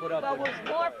had to put up But it with was him.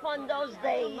 more fun those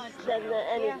days than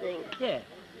anything. Yeah.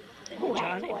 Who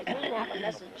had toys? We didn't have a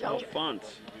mess of junk.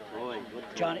 Fonts.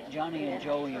 Johnny and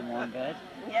Joey in one bed.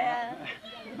 Yeah.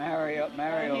 Mario He's in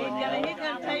the other.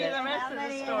 gonna tell you the rest of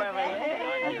the story.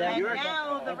 And then And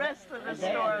now the rest of the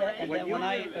story. And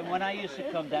then when I used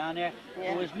to come down there,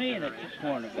 it was me in the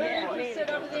corner. You sit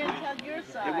over there and tell your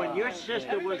side. And when your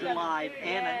sister was alive,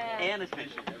 Anna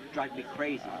drive me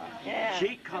crazy. Yeah.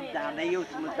 She'd come down, they used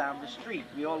to live down the street.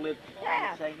 We all lived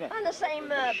Yeah. on the same bed. On the same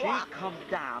block. She'd come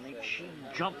down and she'd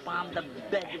jump on the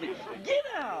bed and be, get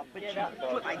up! And she'd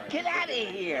put like, get out of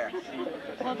here!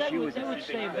 Well, they would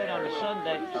stay in bed on a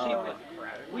Sunday. See,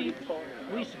 we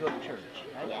used to go to church.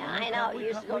 Yeah, I know. You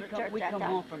used to go to church We that come time.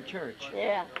 home from church,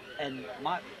 Yeah. and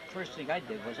my first thing I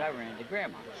did was I ran to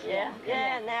Grandma's. Yeah.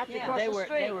 Yeah. And that's across They the were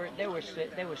street.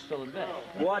 they were still in bed.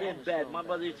 What in bed? My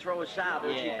mother would throw us out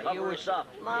and Yeah, she'd cover us up.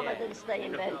 Mama didn't stay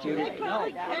in bed. You too. didn't know.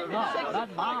 No,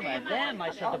 not Mama. Them.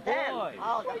 I said the Them. boys.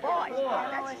 Oh, the boys. Yeah,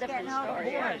 that's a different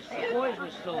story. Yeah. The boys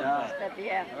were still in bed.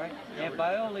 Yeah. All right. And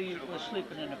Viola was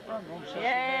sleeping in the front room. So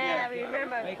Yeah, I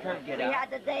remember. make her get We out. had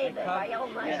the David,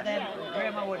 Viola. And then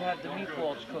Grandma would have the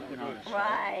meatballs cooking on us.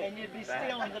 Right. And you'd be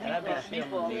stealing the And I'd be meatballs.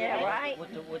 stealing Yeah, right.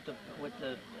 with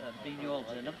the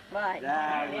vignoles in them. Right.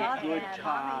 That was good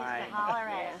time.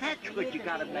 That's what you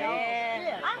gotta make.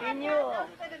 Yeah. I knew. You know,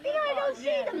 I don't see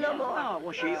them no more. Oh,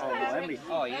 well, she owns everything.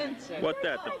 Oh, yeah. What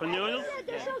that? The pinoles?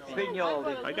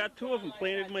 Pignoli. I got 2 of them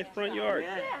planted in my front yard.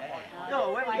 Yeah.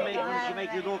 No, when she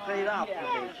makes it all clean up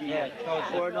for me. Yeah,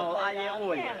 Or no, I didn't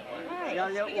oil.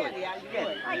 Yeah,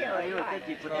 I didn't oil.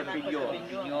 Put the pignoli.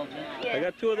 Vignoles in. I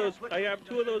got 2 of those. I have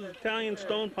 2 of those Italian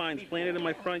stone pines planted in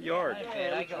my front yard.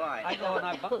 And I go and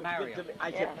I marry them.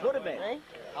 I said, put them in.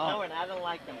 No, and I don't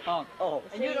like them. Oh.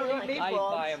 And you don't eat I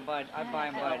meatballs. buy them by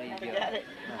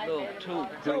the little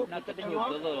tube, not the tube, the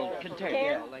little container. Can?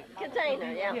 Yeah, like,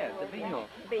 Container, yeah. yeah, the vignole.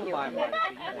 Vignole. Buy them by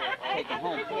the vignole. Take them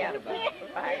home, forget about it.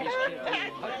 These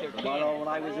kids like their But when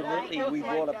I was in Italy, we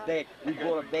bought a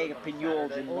bag of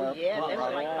pignoles in Oh, yeah, they were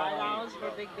like Butler. $5 for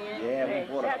a big bag. Yeah,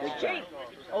 we bought a big That's bag. cheap.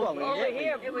 Well, in Over Italy,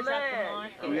 here, It was at the man.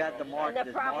 market. we had the And market, they're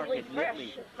this probably market in fresh,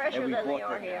 Italy, fresher and we than they bought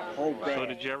are the here. whole bag. So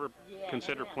did you ever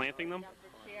consider planting them?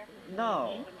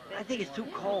 No, I think it's too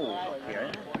cold up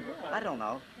here. I don't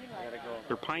know.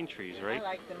 They're pine trees, I right?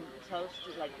 like them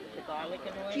toasted, like with the garlic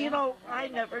and oil. You know, I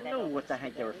never knew what the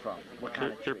heck they were from. What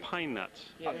kind They're of tree? pine nuts.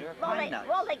 Yeah, they're Pine nuts.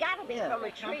 Well, they gotta be Yeah. from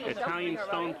a tree. Italian something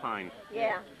stone around. pine.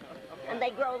 Yeah. And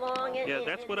they grow long. And, Yeah,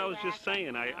 that's what I was just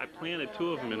saying. I planted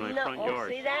 2 of them in my No, front oh,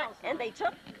 yard. see that? And they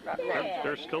took from there.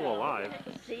 They're still alive.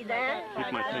 See that?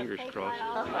 Keep my fingers crossed.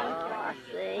 Oh,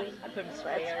 see?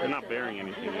 They're not bearing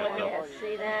anything yet, Yeah, though.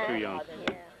 see that? Too young.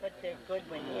 Yeah. But they're good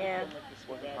when you Yeah.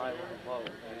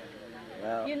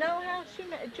 Well, You know how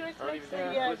Joyce makes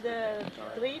the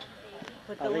grape?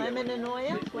 Put the I think- lemon and oil?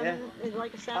 Yeah. Lemon is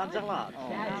like a salad? Panzalata. Oh,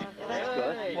 That's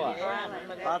good. What?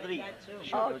 Padre.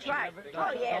 Oh, try.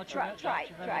 Oh, yeah, try,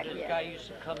 This yeah. guy used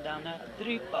to come down there.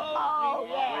 Oh,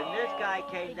 yeah. When this guy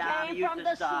came down, Came he used from to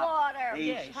the stop. slaughter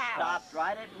He house. stopped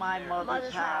right at my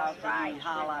mother's house and he'd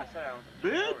holler,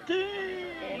 Betty!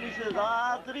 He says,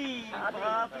 Adri,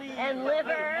 Adri. And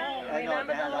liver.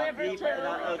 Remember the liver, too?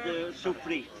 The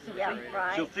soufrite. Yeah,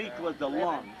 right. Soufrite was the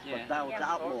lungs, but Yeah. that was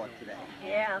outlawed today.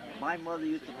 Yeah, My mother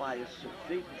used to buy a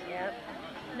soufrite. yeah.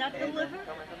 Not the liver?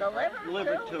 The liver,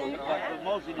 Liver too. too, but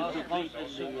mostly the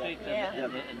soufrite Yeah.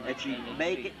 and she'd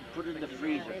make it and put it in the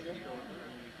freezer.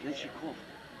 Then she'd cook.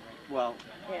 well,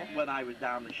 Yeah. when I was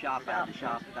down the shop, at the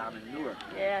shop down in Newark,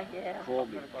 Yeah, yeah.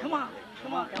 called me. Come on.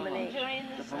 Enjoying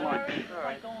the story,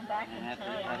 like going back in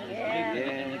time. Yeah.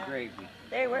 And the gravy.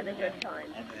 They were the good times.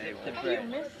 The You bread.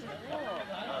 missed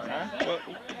it. Well,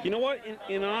 you know what?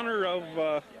 In honor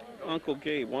of Uncle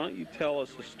Gabe, why don't you tell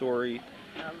us a story,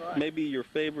 maybe your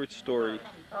favorite story,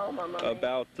 Oh, Mama.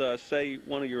 about, say,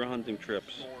 one of your hunting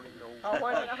trips? Oh,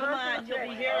 one of the Come on, hunting you'll be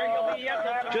trips. here, you'll be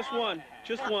here. Just one.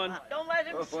 Just one. Don't let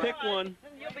him see Pick one.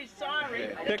 You'll be sorry.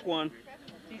 Pick one.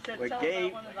 He said, With tell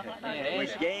Gabe, about one of the hunting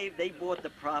with Gabe, they bought the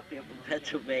property up in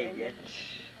Pennsylvania,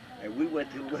 and we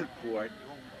went to look for it.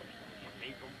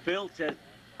 Phil said,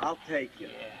 I'll take you.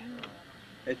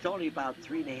 It's only about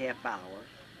 3.5 hours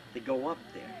to go up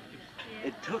there.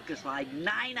 It took us like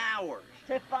 9 hours.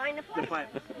 To find a place.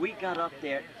 We got up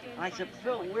there, and I said,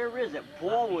 Phil, where is it?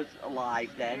 Paul was alive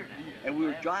then, and we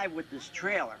were driving with this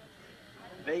trailer.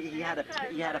 He had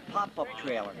a pop-up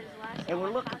trailer, and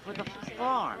we're looking for the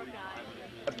farm.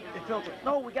 And Phil said,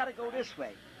 no, we got to go this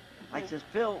way. I said,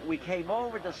 Phil, we came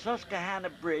over the Susquehanna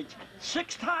Bridge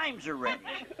 6 times already.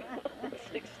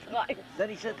 6 times. Then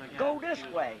he said, go this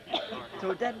way.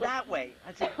 So then that way.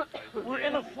 I said, we're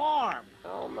in a farm.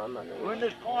 Oh, Mama. We're in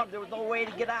this farm. There was no way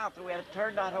to get out, so we had to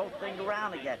turn that whole thing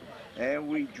around again. And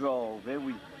we drove.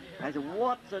 I said,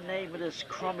 what's the name of this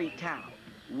crummy town?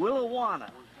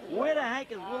 Willawanna. Where the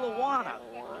heck is Willawanna?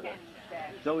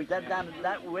 So we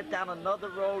went down another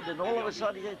road, and all of a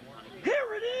sudden he said, here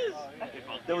it is!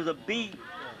 There was a beekeeper.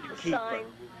 Sign.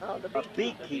 Oh, the A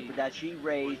beekeeper that she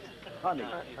raised honey.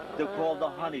 They're called the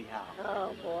honey house.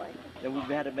 Oh, boy. Then we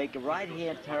had to make a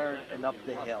right-hand turn and up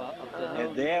the hill.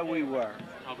 And there we were.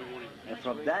 And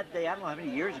from that day, I don't know how many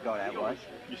years ago that was.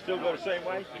 You still go the same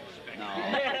way? No.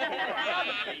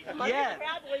 Yeah.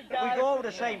 We go over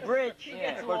the same bridge.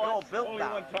 Yeah. But it's all built Only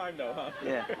now. one time though, huh?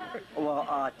 Yeah. Well,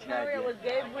 Mario, was Chad,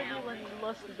 Gabe with you when you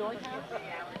lost the dog?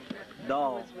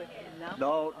 no.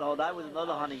 No, that was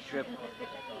another hunting trip.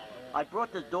 I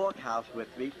brought the doghouse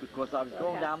with me because I was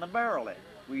going down to Maryland.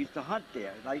 We used to hunt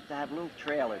there, and I used to have a little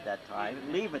trailer at that time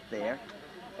and leave it there,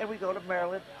 and we go to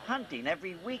Maryland hunting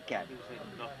every weekend.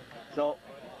 So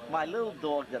my little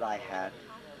dog that I had,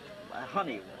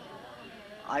 Honey,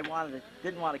 I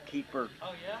didn't want to keep her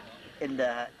in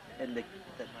the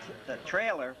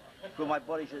trailer, but my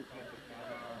buddy said,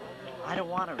 I don't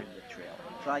want her in the trailer.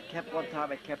 So I kept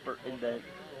her in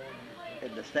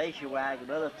the station wagon.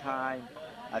 Another time,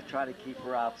 I tried to keep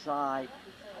her outside.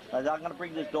 I said, I'm going to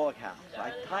bring this doghouse. So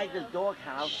I tied this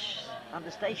doghouse on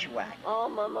the station wagon. Oh,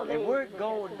 Mama. And we're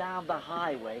going down the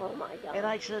highway. Oh, my God. And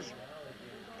I says,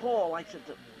 Paul, I said,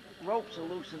 the ropes are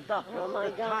loosened up. Oh, my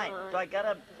They're tight. God. So I got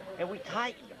up, and we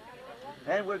tightened them.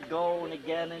 And we're going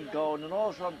again and going. And all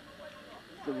of a sudden,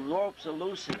 the ropes are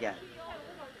loose again.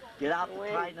 Get out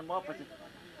to tighten them up. I said,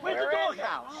 where's the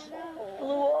doghouse? Flew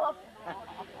off.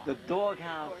 The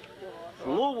doghouse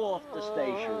flew off the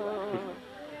station wagon.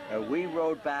 And we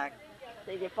rode back.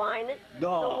 Did you find it?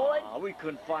 No, we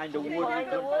couldn't find the wood. We find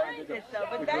the couldn't wood? find it.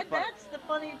 But that's the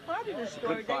funny part of the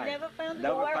story. Couldn't They find never it. found the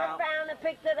Never dog. Whoever found it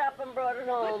picked it up and brought it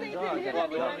home. They didn't hit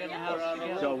anybody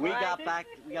else. So we got back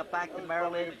to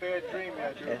Maryland. Bad dream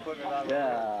that you were putting it on.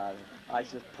 Yeah, I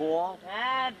said, Paul,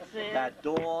 That's it. that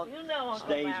dog You know Uncle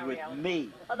stays Mario. with me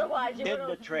Otherwise, you in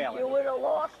would the trailer. You would have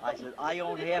lost. I said, I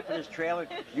own half of this trailer.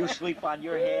 You sleep on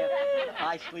your half.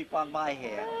 I sleep on my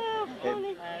half. And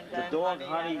the dog,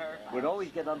 Honey, would always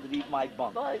get underneath my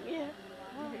bunk. But, yeah.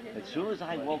 As soon as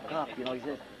I woke up, he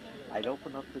says, I'd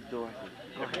open up the door.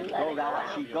 Go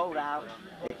out. She'd go out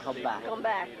and come back. Come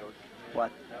back. But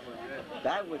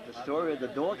that was the story of the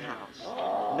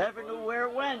doghouse. Never knew where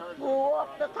it went. Flew off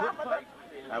the top of the...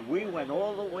 And we went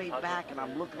all the way back, and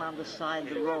I'm looking on the side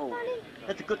of the road.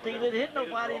 That's a good thing it didn't hit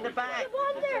nobody in the back. It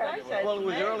was there. Well, it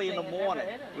was early in the morning.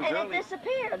 It was And early. it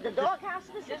disappeared. The doghouse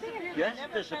disappeared. Yes,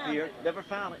 it disappeared. Never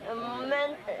found it.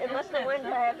 It must have went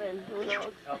to heaven. Who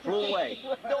knows? Flew away.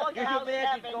 Doghouse Can you imagine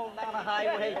heaven. going down a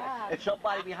highway and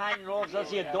somebody behind you and all of a sudden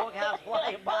see a doghouse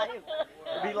flying by you?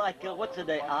 It'd be like, what's the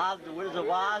name? Oz, the Wizard of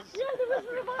Oz? Yeah, the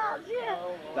Wizard of Oz, yeah.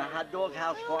 The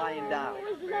doghouse flying down.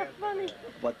 Isn't that funny?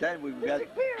 But then we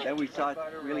started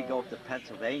to really go to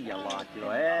Pennsylvania a lot,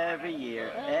 every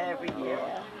year.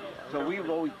 So we would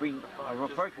always bring,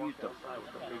 first we used to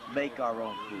make our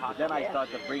own food, but then I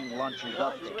started to bring lunches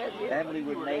up there. Emily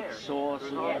would make sauce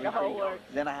and everything.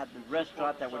 Then I had the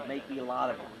restaurant that would make me a lot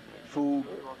of food.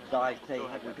 So I say,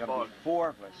 we're going to be 4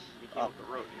 of us up.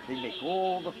 They make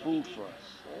all the food for us.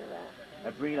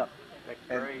 And bring it up.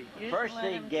 And first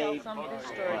thing Gabe,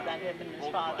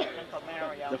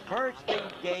 the first thing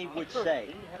Gabe would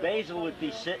say, Basil would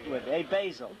be sitting with, hey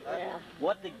Basil,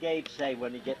 what did Gabe say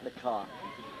when he get in the car?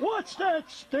 What's that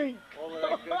stink? All of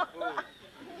that good food.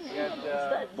 You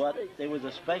got, But there was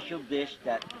a special dish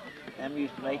that Emmy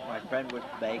used to make, my friend would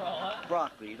make,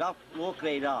 broccoli. Not look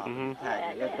it up,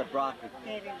 that's the broccoli.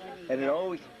 And it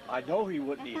always, I know he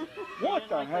wouldn't eat it. What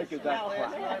the heck is that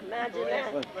crap? Imagine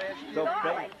that. So as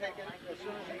soon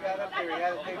as he got up there, he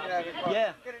had to take it out of the car.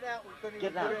 Yeah. Get it out. We couldn't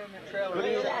Get even it put out. it in the trailer. Put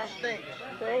it It out.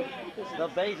 stinks. So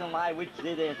Basil and I would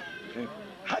sit there,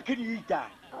 how can you eat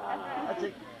that? I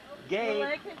said, Gabe,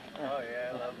 Oh, yeah,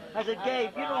 I love it. I said,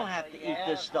 Gabe, you don't have to eat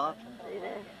this stuff.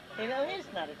 You know, he's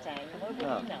not Italian. What would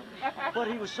No. he know? But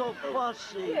he was so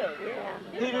fussy.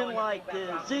 He didn't like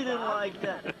this, he didn't like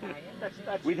that.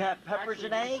 We'd have peppers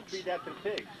and eggs, Feed that to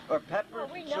pigs. or pepper,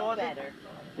 We know sorted. better.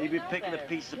 He'd be picking a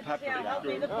piece of pepper I'll out.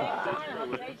 be the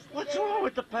pig. What's wrong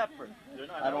with the pepper? They're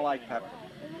not I don't like pepper.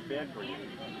 bad for you.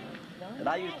 And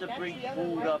I used to bring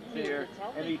food up there,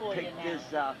 and he'd pick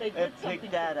this out, and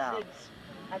pick that out.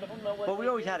 I don't know what But we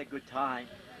always had a good time.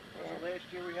 So last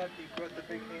year we brought the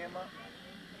big ham up.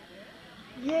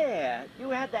 Yeah, you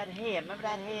had that ham. Remember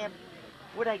that ham?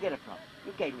 Where'd I get it from?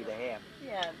 You gave me the ham.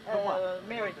 Yeah, For what?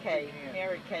 Mary Kay.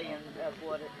 Mary Kay and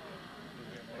bought it.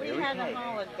 We Mary had Kay. a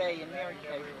holiday in Mary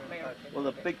Kay. Mary Kay. Well,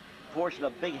 a big portion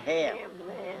of big ham.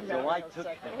 So I took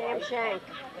Ham shank.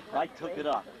 it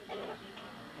up.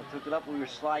 I took it up. We were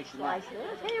slicing that. Slice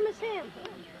it. Ham is ham.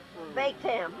 Baked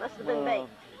ham. Must have been baked.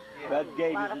 That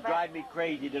Gabe Lot used to of fat. drive me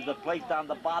crazy. There's a place down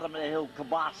the bottom of the hill,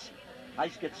 Kibasi. I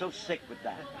used to get so sick with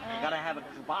that. Gotta have a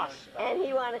kibasi. And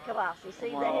he wanted kibasi. See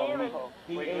the ham and...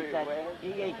 He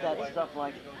ate that stuff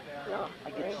like No.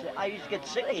 I used to get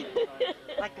sick.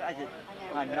 Like I said,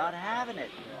 I'm not having it.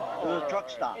 The truck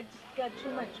stop. It's got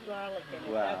too much garlic in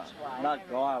it, Well, that's why. not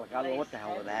garlic. I don't know what the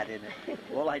hell with that in it.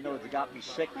 All I know is it got me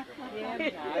sick. Yeah,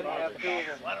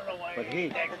 But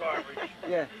he,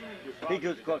 yeah, he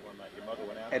just cooked.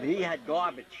 And he had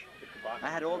garbage. I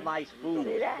had all nice food.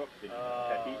 See that?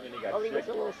 got Well, he was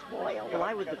sick. a little spoiled. Well,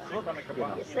 I was the cook, you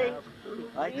know. You see?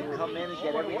 I could come in and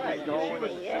get everything going.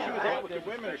 She was out with the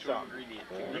women or something.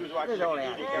 He was watching They don't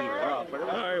have to keep her up, but it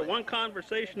All was right, one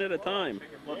conversation at a time.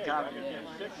 one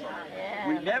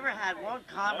we never had one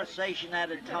conversation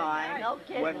at a time No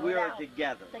kidding, when we were without-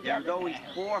 together. There was together. always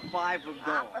 4 or 5 of those.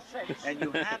 Opposites. And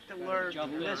you have to learn to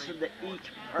listen to each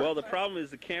person. Well, the problem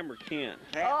is the camera can't.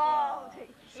 Oh,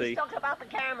 See. he's talking about the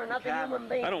camera, not the human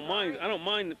being. I don't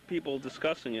mind people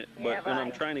discussing it, but Yeah, when I'm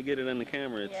right. trying to get it on the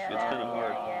camera, it's Yeah, kind of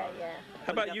hard. Yeah.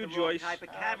 How about you, Joyce? Type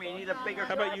of camera, you need a bigger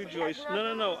How about you, Joyce?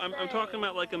 No. I'm talking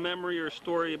about like a memory or a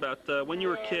story about when you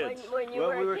were kids. When you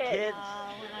When we were a kid. kids.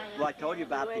 Well, I told you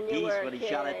about When the you geese were a when he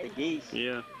shot at the kid. geese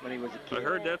Yeah, when he was a I kid.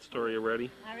 heard that story already.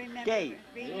 I remember Gabe.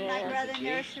 reading my brother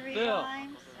nursery Phil.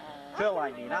 rhymes. Phil,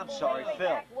 I mean, I'm sorry, Way Phil.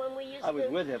 back when we used I was to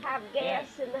with him. have gas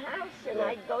in the house, and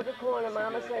I'd go to the corner.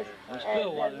 Mama says,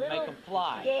 Phil wanted to make them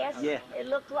fly. gas. Yeah. It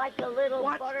looked like a little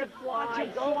Watch butterfly.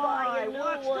 it Go buy fly, a new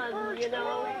watch the one, birds you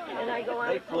know. And I go on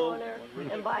They the flew. corner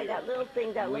and buy that little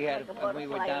thing that We looked had- like a butterfly. we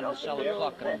went down and to sell open a the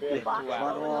little pluck and the did box 2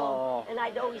 hours. going on. And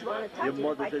I'd always want to touch Your it. If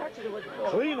mother I said, touched it, it would fall.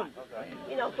 clean them.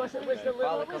 You know, of course it was the little.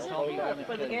 Father What was comes it? home, he wanted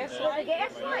For the to- gas For the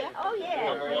gas light? Oh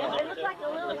yeah. It looked like a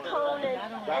little cone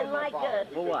and like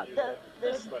For what?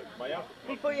 this.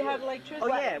 Before you had electricity. Oh,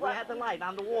 yeah, we had the light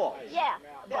on the wall. Yeah,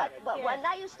 but when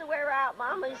I used to wear out,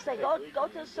 Mama used to say, go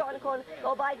to the store in the corner,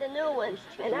 go buy the new ones.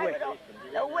 And I would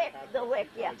the wick,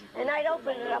 yeah. And I'd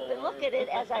open it up and look at it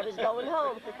as I was going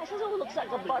home. I said, oh, it looks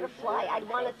like a butterfly. I'd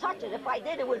want to touch it. If I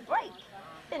did, it would break.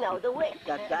 You know, the wick.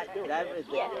 That is,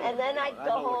 Yeah, and then I'd I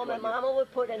go know which home and one you- Mama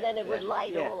would put it, and then it would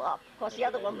light Yeah. all up. Of course, the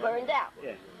other one burned out.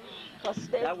 Yeah.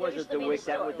 There That wasn't used to the be wick,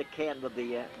 that store. was the candle,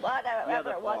 the Whatever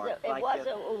other it was, part, it like was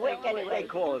the- a wick anyway. They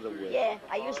call it a wick. Yeah,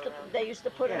 they used to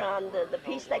put it Yeah. on the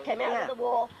piece that came out Yeah. of the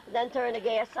wall, then turn the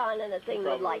gas on and the thing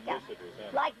would light up.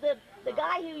 Like the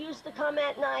guy who used to come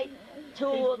at night to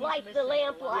light the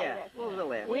lamp Yeah, lighter. what was the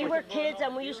lamp? We were kids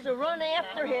and we used to run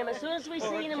after him as soon as we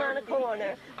seen him on the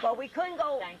corner, but we couldn't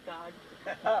go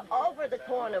over the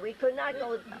corner. We could not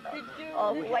go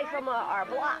away from our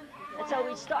block. And so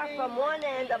we'd start from one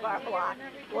end of our block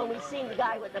when we seen the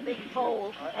guy with the big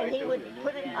pole, and he would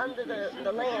put it under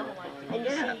the lamp, and you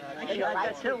see, and the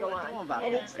lights would go on.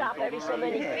 And he'd stop every so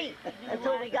many feet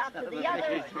until we got to the other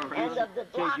end of the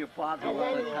block, and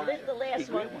then he lit the last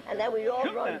one, and then we all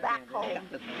run back home.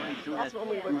 That's when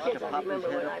we were kids, I remember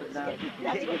when I was a kid.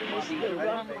 That's what we used to do,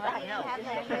 run back.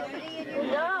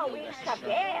 No, we used to have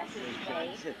gas.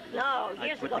 No, I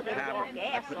years put ago the there was camera, no I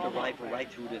gas. put the rifle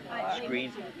right through the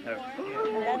screen,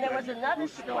 And then there was another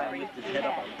story.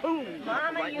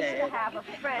 Mama used to have a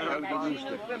friend that she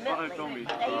knew from Italy.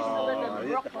 They used to live in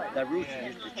Brooklyn. The rooster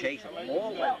used to chase them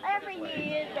all. Well, every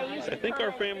year they used to I think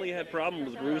our family had problems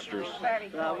with roosters.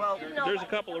 Well, There's a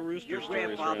couple of rooster your stories.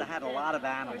 grandfather Right? had a lot of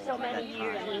animals so at many that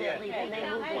years time. in Italy, then they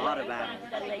moved A lot of away, animals.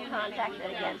 then they contacted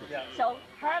again. So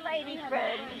her lady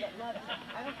friend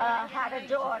had a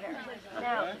daughter.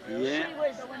 Now,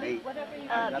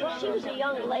 she was a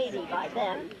young lady by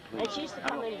then, and she used to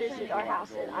come and visit our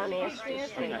house on Astor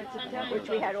Street, which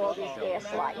we had all these gas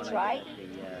lights, right?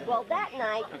 Well, that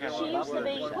night, she used to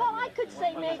be, well, I could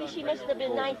say maybe she must have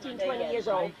been 19, 20 years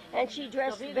old, and she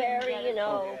dressed very, you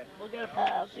know,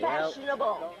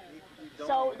 fashionable.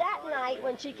 So that night,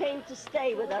 when she came to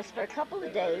stay with us for a couple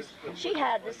of days, she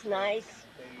had this nice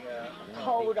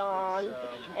coat on,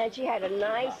 and she had a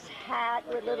nice hat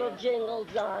with little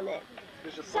jingles on it.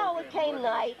 So it came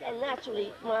night, and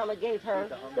naturally, Mama gave her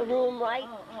the room right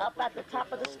up at the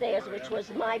top of the stairs, which was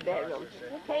my bedroom.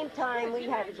 Came time, we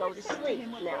had to go to sleep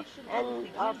now. And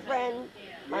our friend,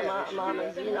 my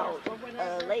Mama's, you know,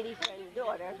 lady friend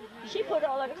daughter, she put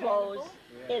all her clothes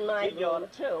in my room,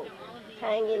 too,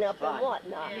 hanging up and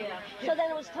whatnot. So then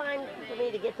it was time for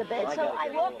me to get to bed. So I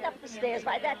walked up the stairs.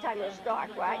 By that time, it was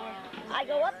dark, right? I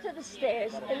go up to the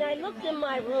stairs, and I looked in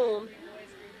my room,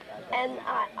 and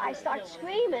I start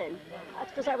screaming. That's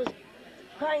because I was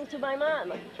crying to my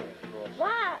mom.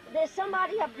 Wow, there's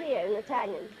somebody up here in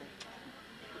Italian.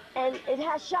 And it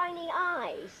has shiny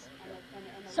eyes.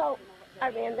 So I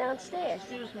ran downstairs.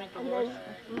 And then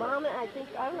Mom and I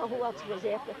don't know who else was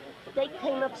after. They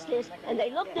came upstairs and they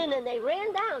looked in and they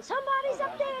ran down. Somebody's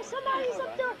up there, somebody's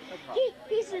up there.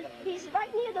 He's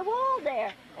right near the wall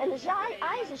there. And his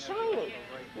eyes are shining.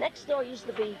 Next door used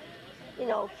to be, you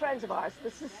know, friends of ours,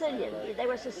 the Sicilian. They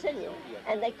were Sicilian.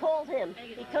 And they called him.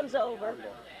 He comes over,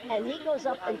 and he goes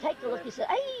up and takes a look. He said,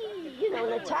 hey, you know,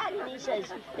 in Italian, he says,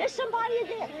 there's somebody in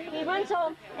there. He runs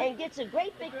home and gets a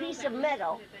great big piece of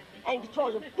metal and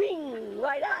throws it, bing,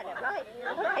 right at it, right?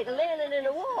 Right, landing in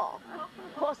the wall.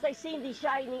 Of course, they seen these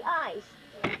shiny eyes.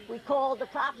 We called the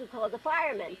cops, we called the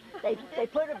firemen. They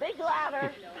put a big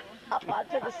ladder up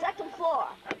onto the second floor.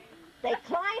 They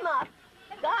climb up,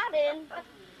 got in.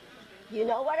 You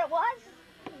know what it was?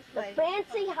 The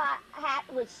fancy hat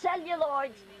with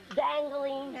celluloids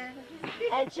dangling,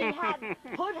 and she had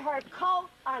put her coat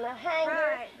on a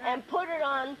hanger and put it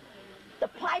on the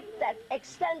pipe that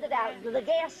extended out, the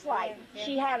gas light.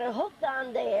 She had it hooked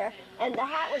on there, and the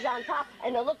hat was on top,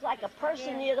 and it looked like a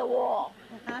person near the wall.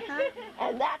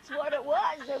 And that's what it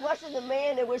was. It wasn't a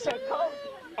man, it was her coat.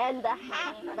 And the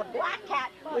hat, the black hat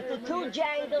with the two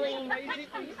jangling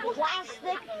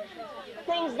plastic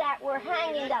things that were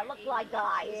hanging that looked like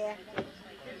eyes.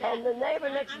 And the neighbor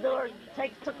next door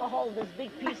took a hold of this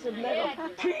big piece of metal.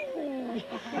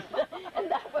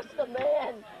 And that was the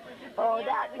man. Oh,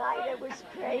 that night it was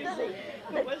crazy.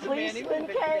 The policeman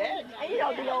came, you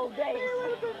know, the old days.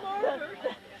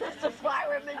 The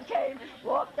fireman came,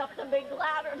 walked up the big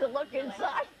ladder to look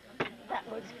inside. That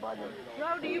was funny.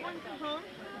 Ro, do you want to come home?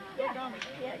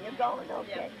 Yeah, you're going,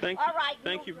 okay. Thank All right.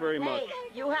 Thank you very much.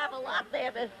 Hey, you have a lot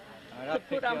there to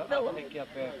put on film. I'll pick you up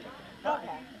after.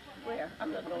 Okay. Where?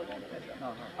 I'm not going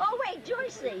anywhere. Oh, wait,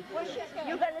 Joycey.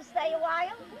 You going to stay a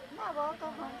while? No, we'll go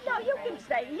home. No, you can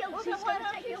stay. She's going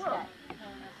to take you home.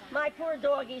 My poor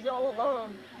doggy's all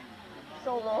alone.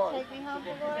 So long. Take me home,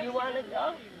 Dolores? You want to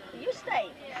go? You stay.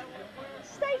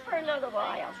 Stay for another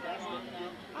while.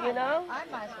 You know? I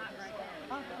might as well just go.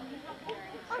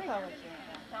 I'll go with you.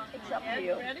 It's up to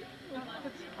you.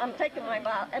 I'm taking my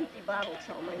empty bottles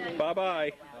home.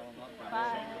 Bye-bye.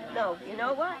 No, you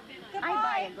know what? I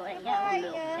buy a gallon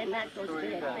of milk, and that goes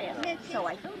bad fast. So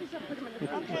I thought I put them in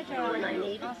the fridge when I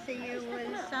need it. I'll see you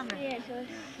in summer.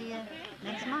 See you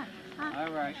next month. Huh?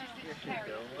 All right.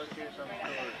 Let's hear some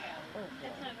stories.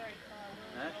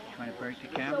 Trying to break the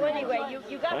camera. So anyway,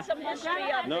 you got some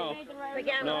history of No. the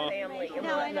Pagano No. family and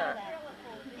No, I know whatnot.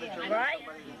 that. Right?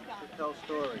 To tell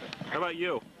stories. How about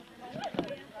you?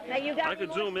 Now you got I could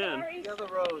more zoom in. stories?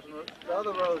 The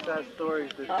other Rose has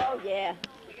stories to tell. Oh, yeah.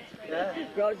 Yeah?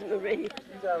 Rosa Marie.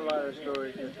 She's got a lot of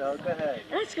stories to tell. Go ahead.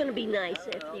 That's going to be nice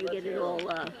after you get it all,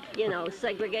 you know,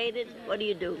 segregated. What do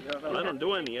you do? I don't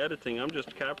do any editing. I'm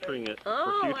just capturing it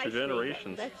Oh, for I future see.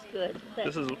 generations. That's good.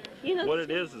 This is You know, what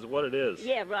it is what it is.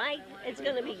 Yeah, right? It's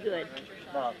going to be good.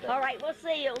 All right, we'll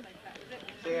see you.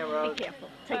 See you, Rose. Be careful.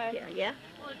 Take care, yeah?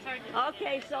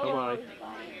 Okay, so Bye-bye. long.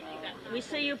 We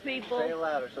see you people. Say it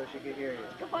louder so she can hear you.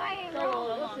 Goodbye, so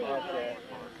long. We'll see you. Okay.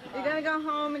 You're going to go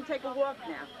home and take a walk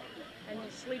now. And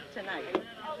you sleep tonight.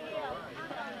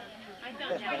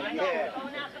 Yeah.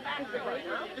 Going out the back door,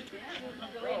 huh?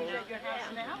 at your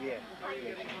house now? Yeah.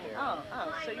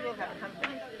 Oh, so you will have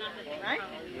company, right?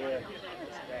 Yeah.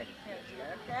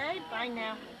 Okay, bye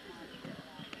now.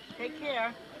 Take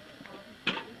care.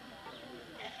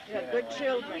 You're good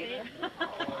children.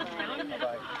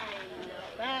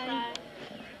 Bye.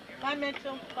 Bye,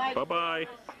 Mitchell. Bye. Bye-bye.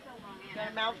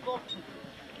 Got a mouthful?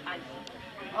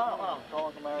 Call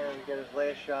Uncle Mario to get his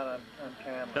last shot on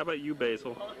camera. How about you,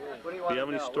 Basil? What do you Do want you have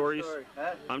to any know? What stories? story?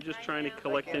 Huh? I'm just trying to I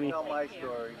collect can't any. tell my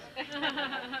stories.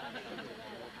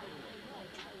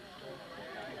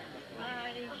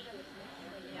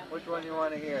 Which one you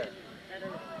want to hear?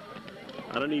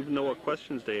 I don't even know what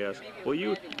questions they ask. Well,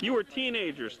 you were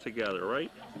teenagers together,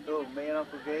 right? Who, me and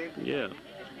Uncle Gabe? Yeah.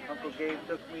 Uncle Gabe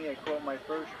took me. I caught my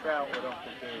first trout with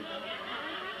Uncle Gabe.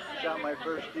 Shot my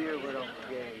first deer with Uncle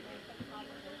Gabe.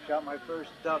 Shot my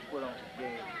first duck with Uncle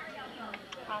Gabe.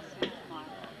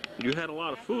 You had a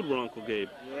lot of food with Uncle Gabe.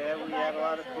 Yeah, we had a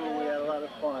lot of food. We had a lot of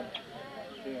fun.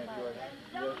 See, Joyce.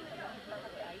 Yeah.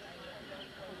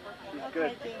 She's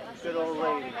good. Good old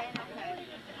lady.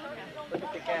 Look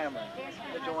at the camera.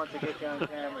 Mitchell wants to get you on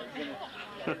camera. He's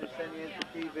gonna send you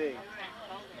into TV.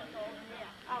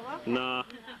 Nah.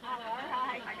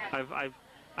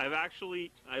 I've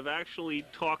actually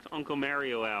talked Uncle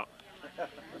Mario out.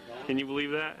 Can you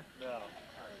believe that? No.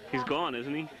 He's gone,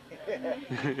 isn't he? He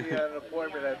had an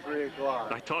appointment at 3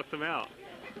 o'clock. I talked him out.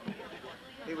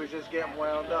 He was just getting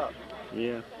wound up.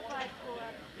 Yeah.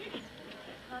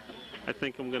 I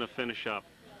think I'm gonna finish up.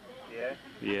 Yeah?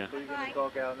 Yeah. Who are you gonna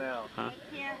talk out now? Huh?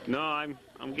 No, I'm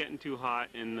getting too hot,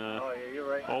 and Oh yeah, you're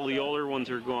right. all the older ones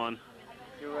are gone.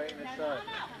 You're right in the sun.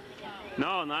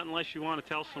 No, not unless you want to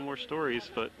tell some more stories,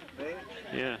 but Me?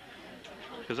 yeah,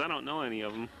 because I don't know any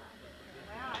of them.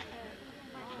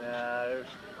 Nah, there's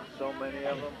so many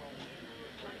of them.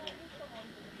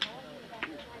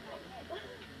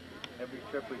 Every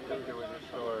trip we took, there was a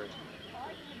story.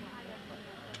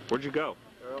 Where'd you go?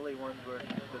 The early ones were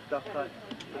the duck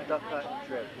hunting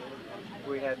trip.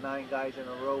 We had 9 guys in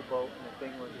a rowboat, and the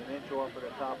thing was an inch off of the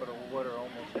top of the water,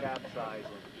 almost capsizing.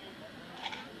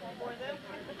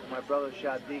 My brother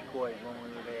shot decoys when we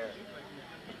were there.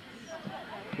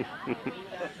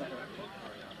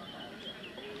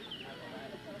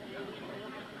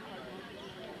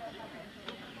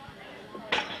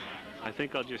 I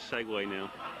think I'll just segue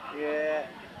now. Yeah.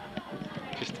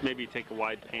 Just maybe take a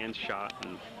wide pan shot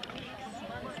and.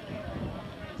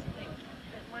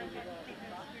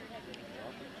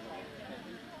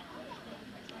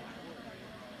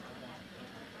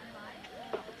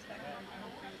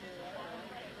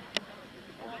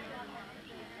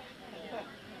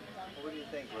 What do you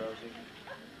think, Rosie?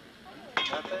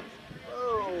 Nothing?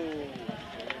 Oh!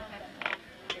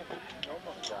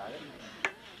 Almost got it.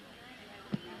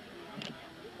 You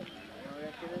know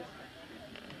what that is?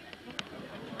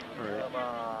 All right. Come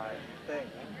on, think.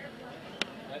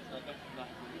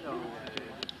 You know who it is.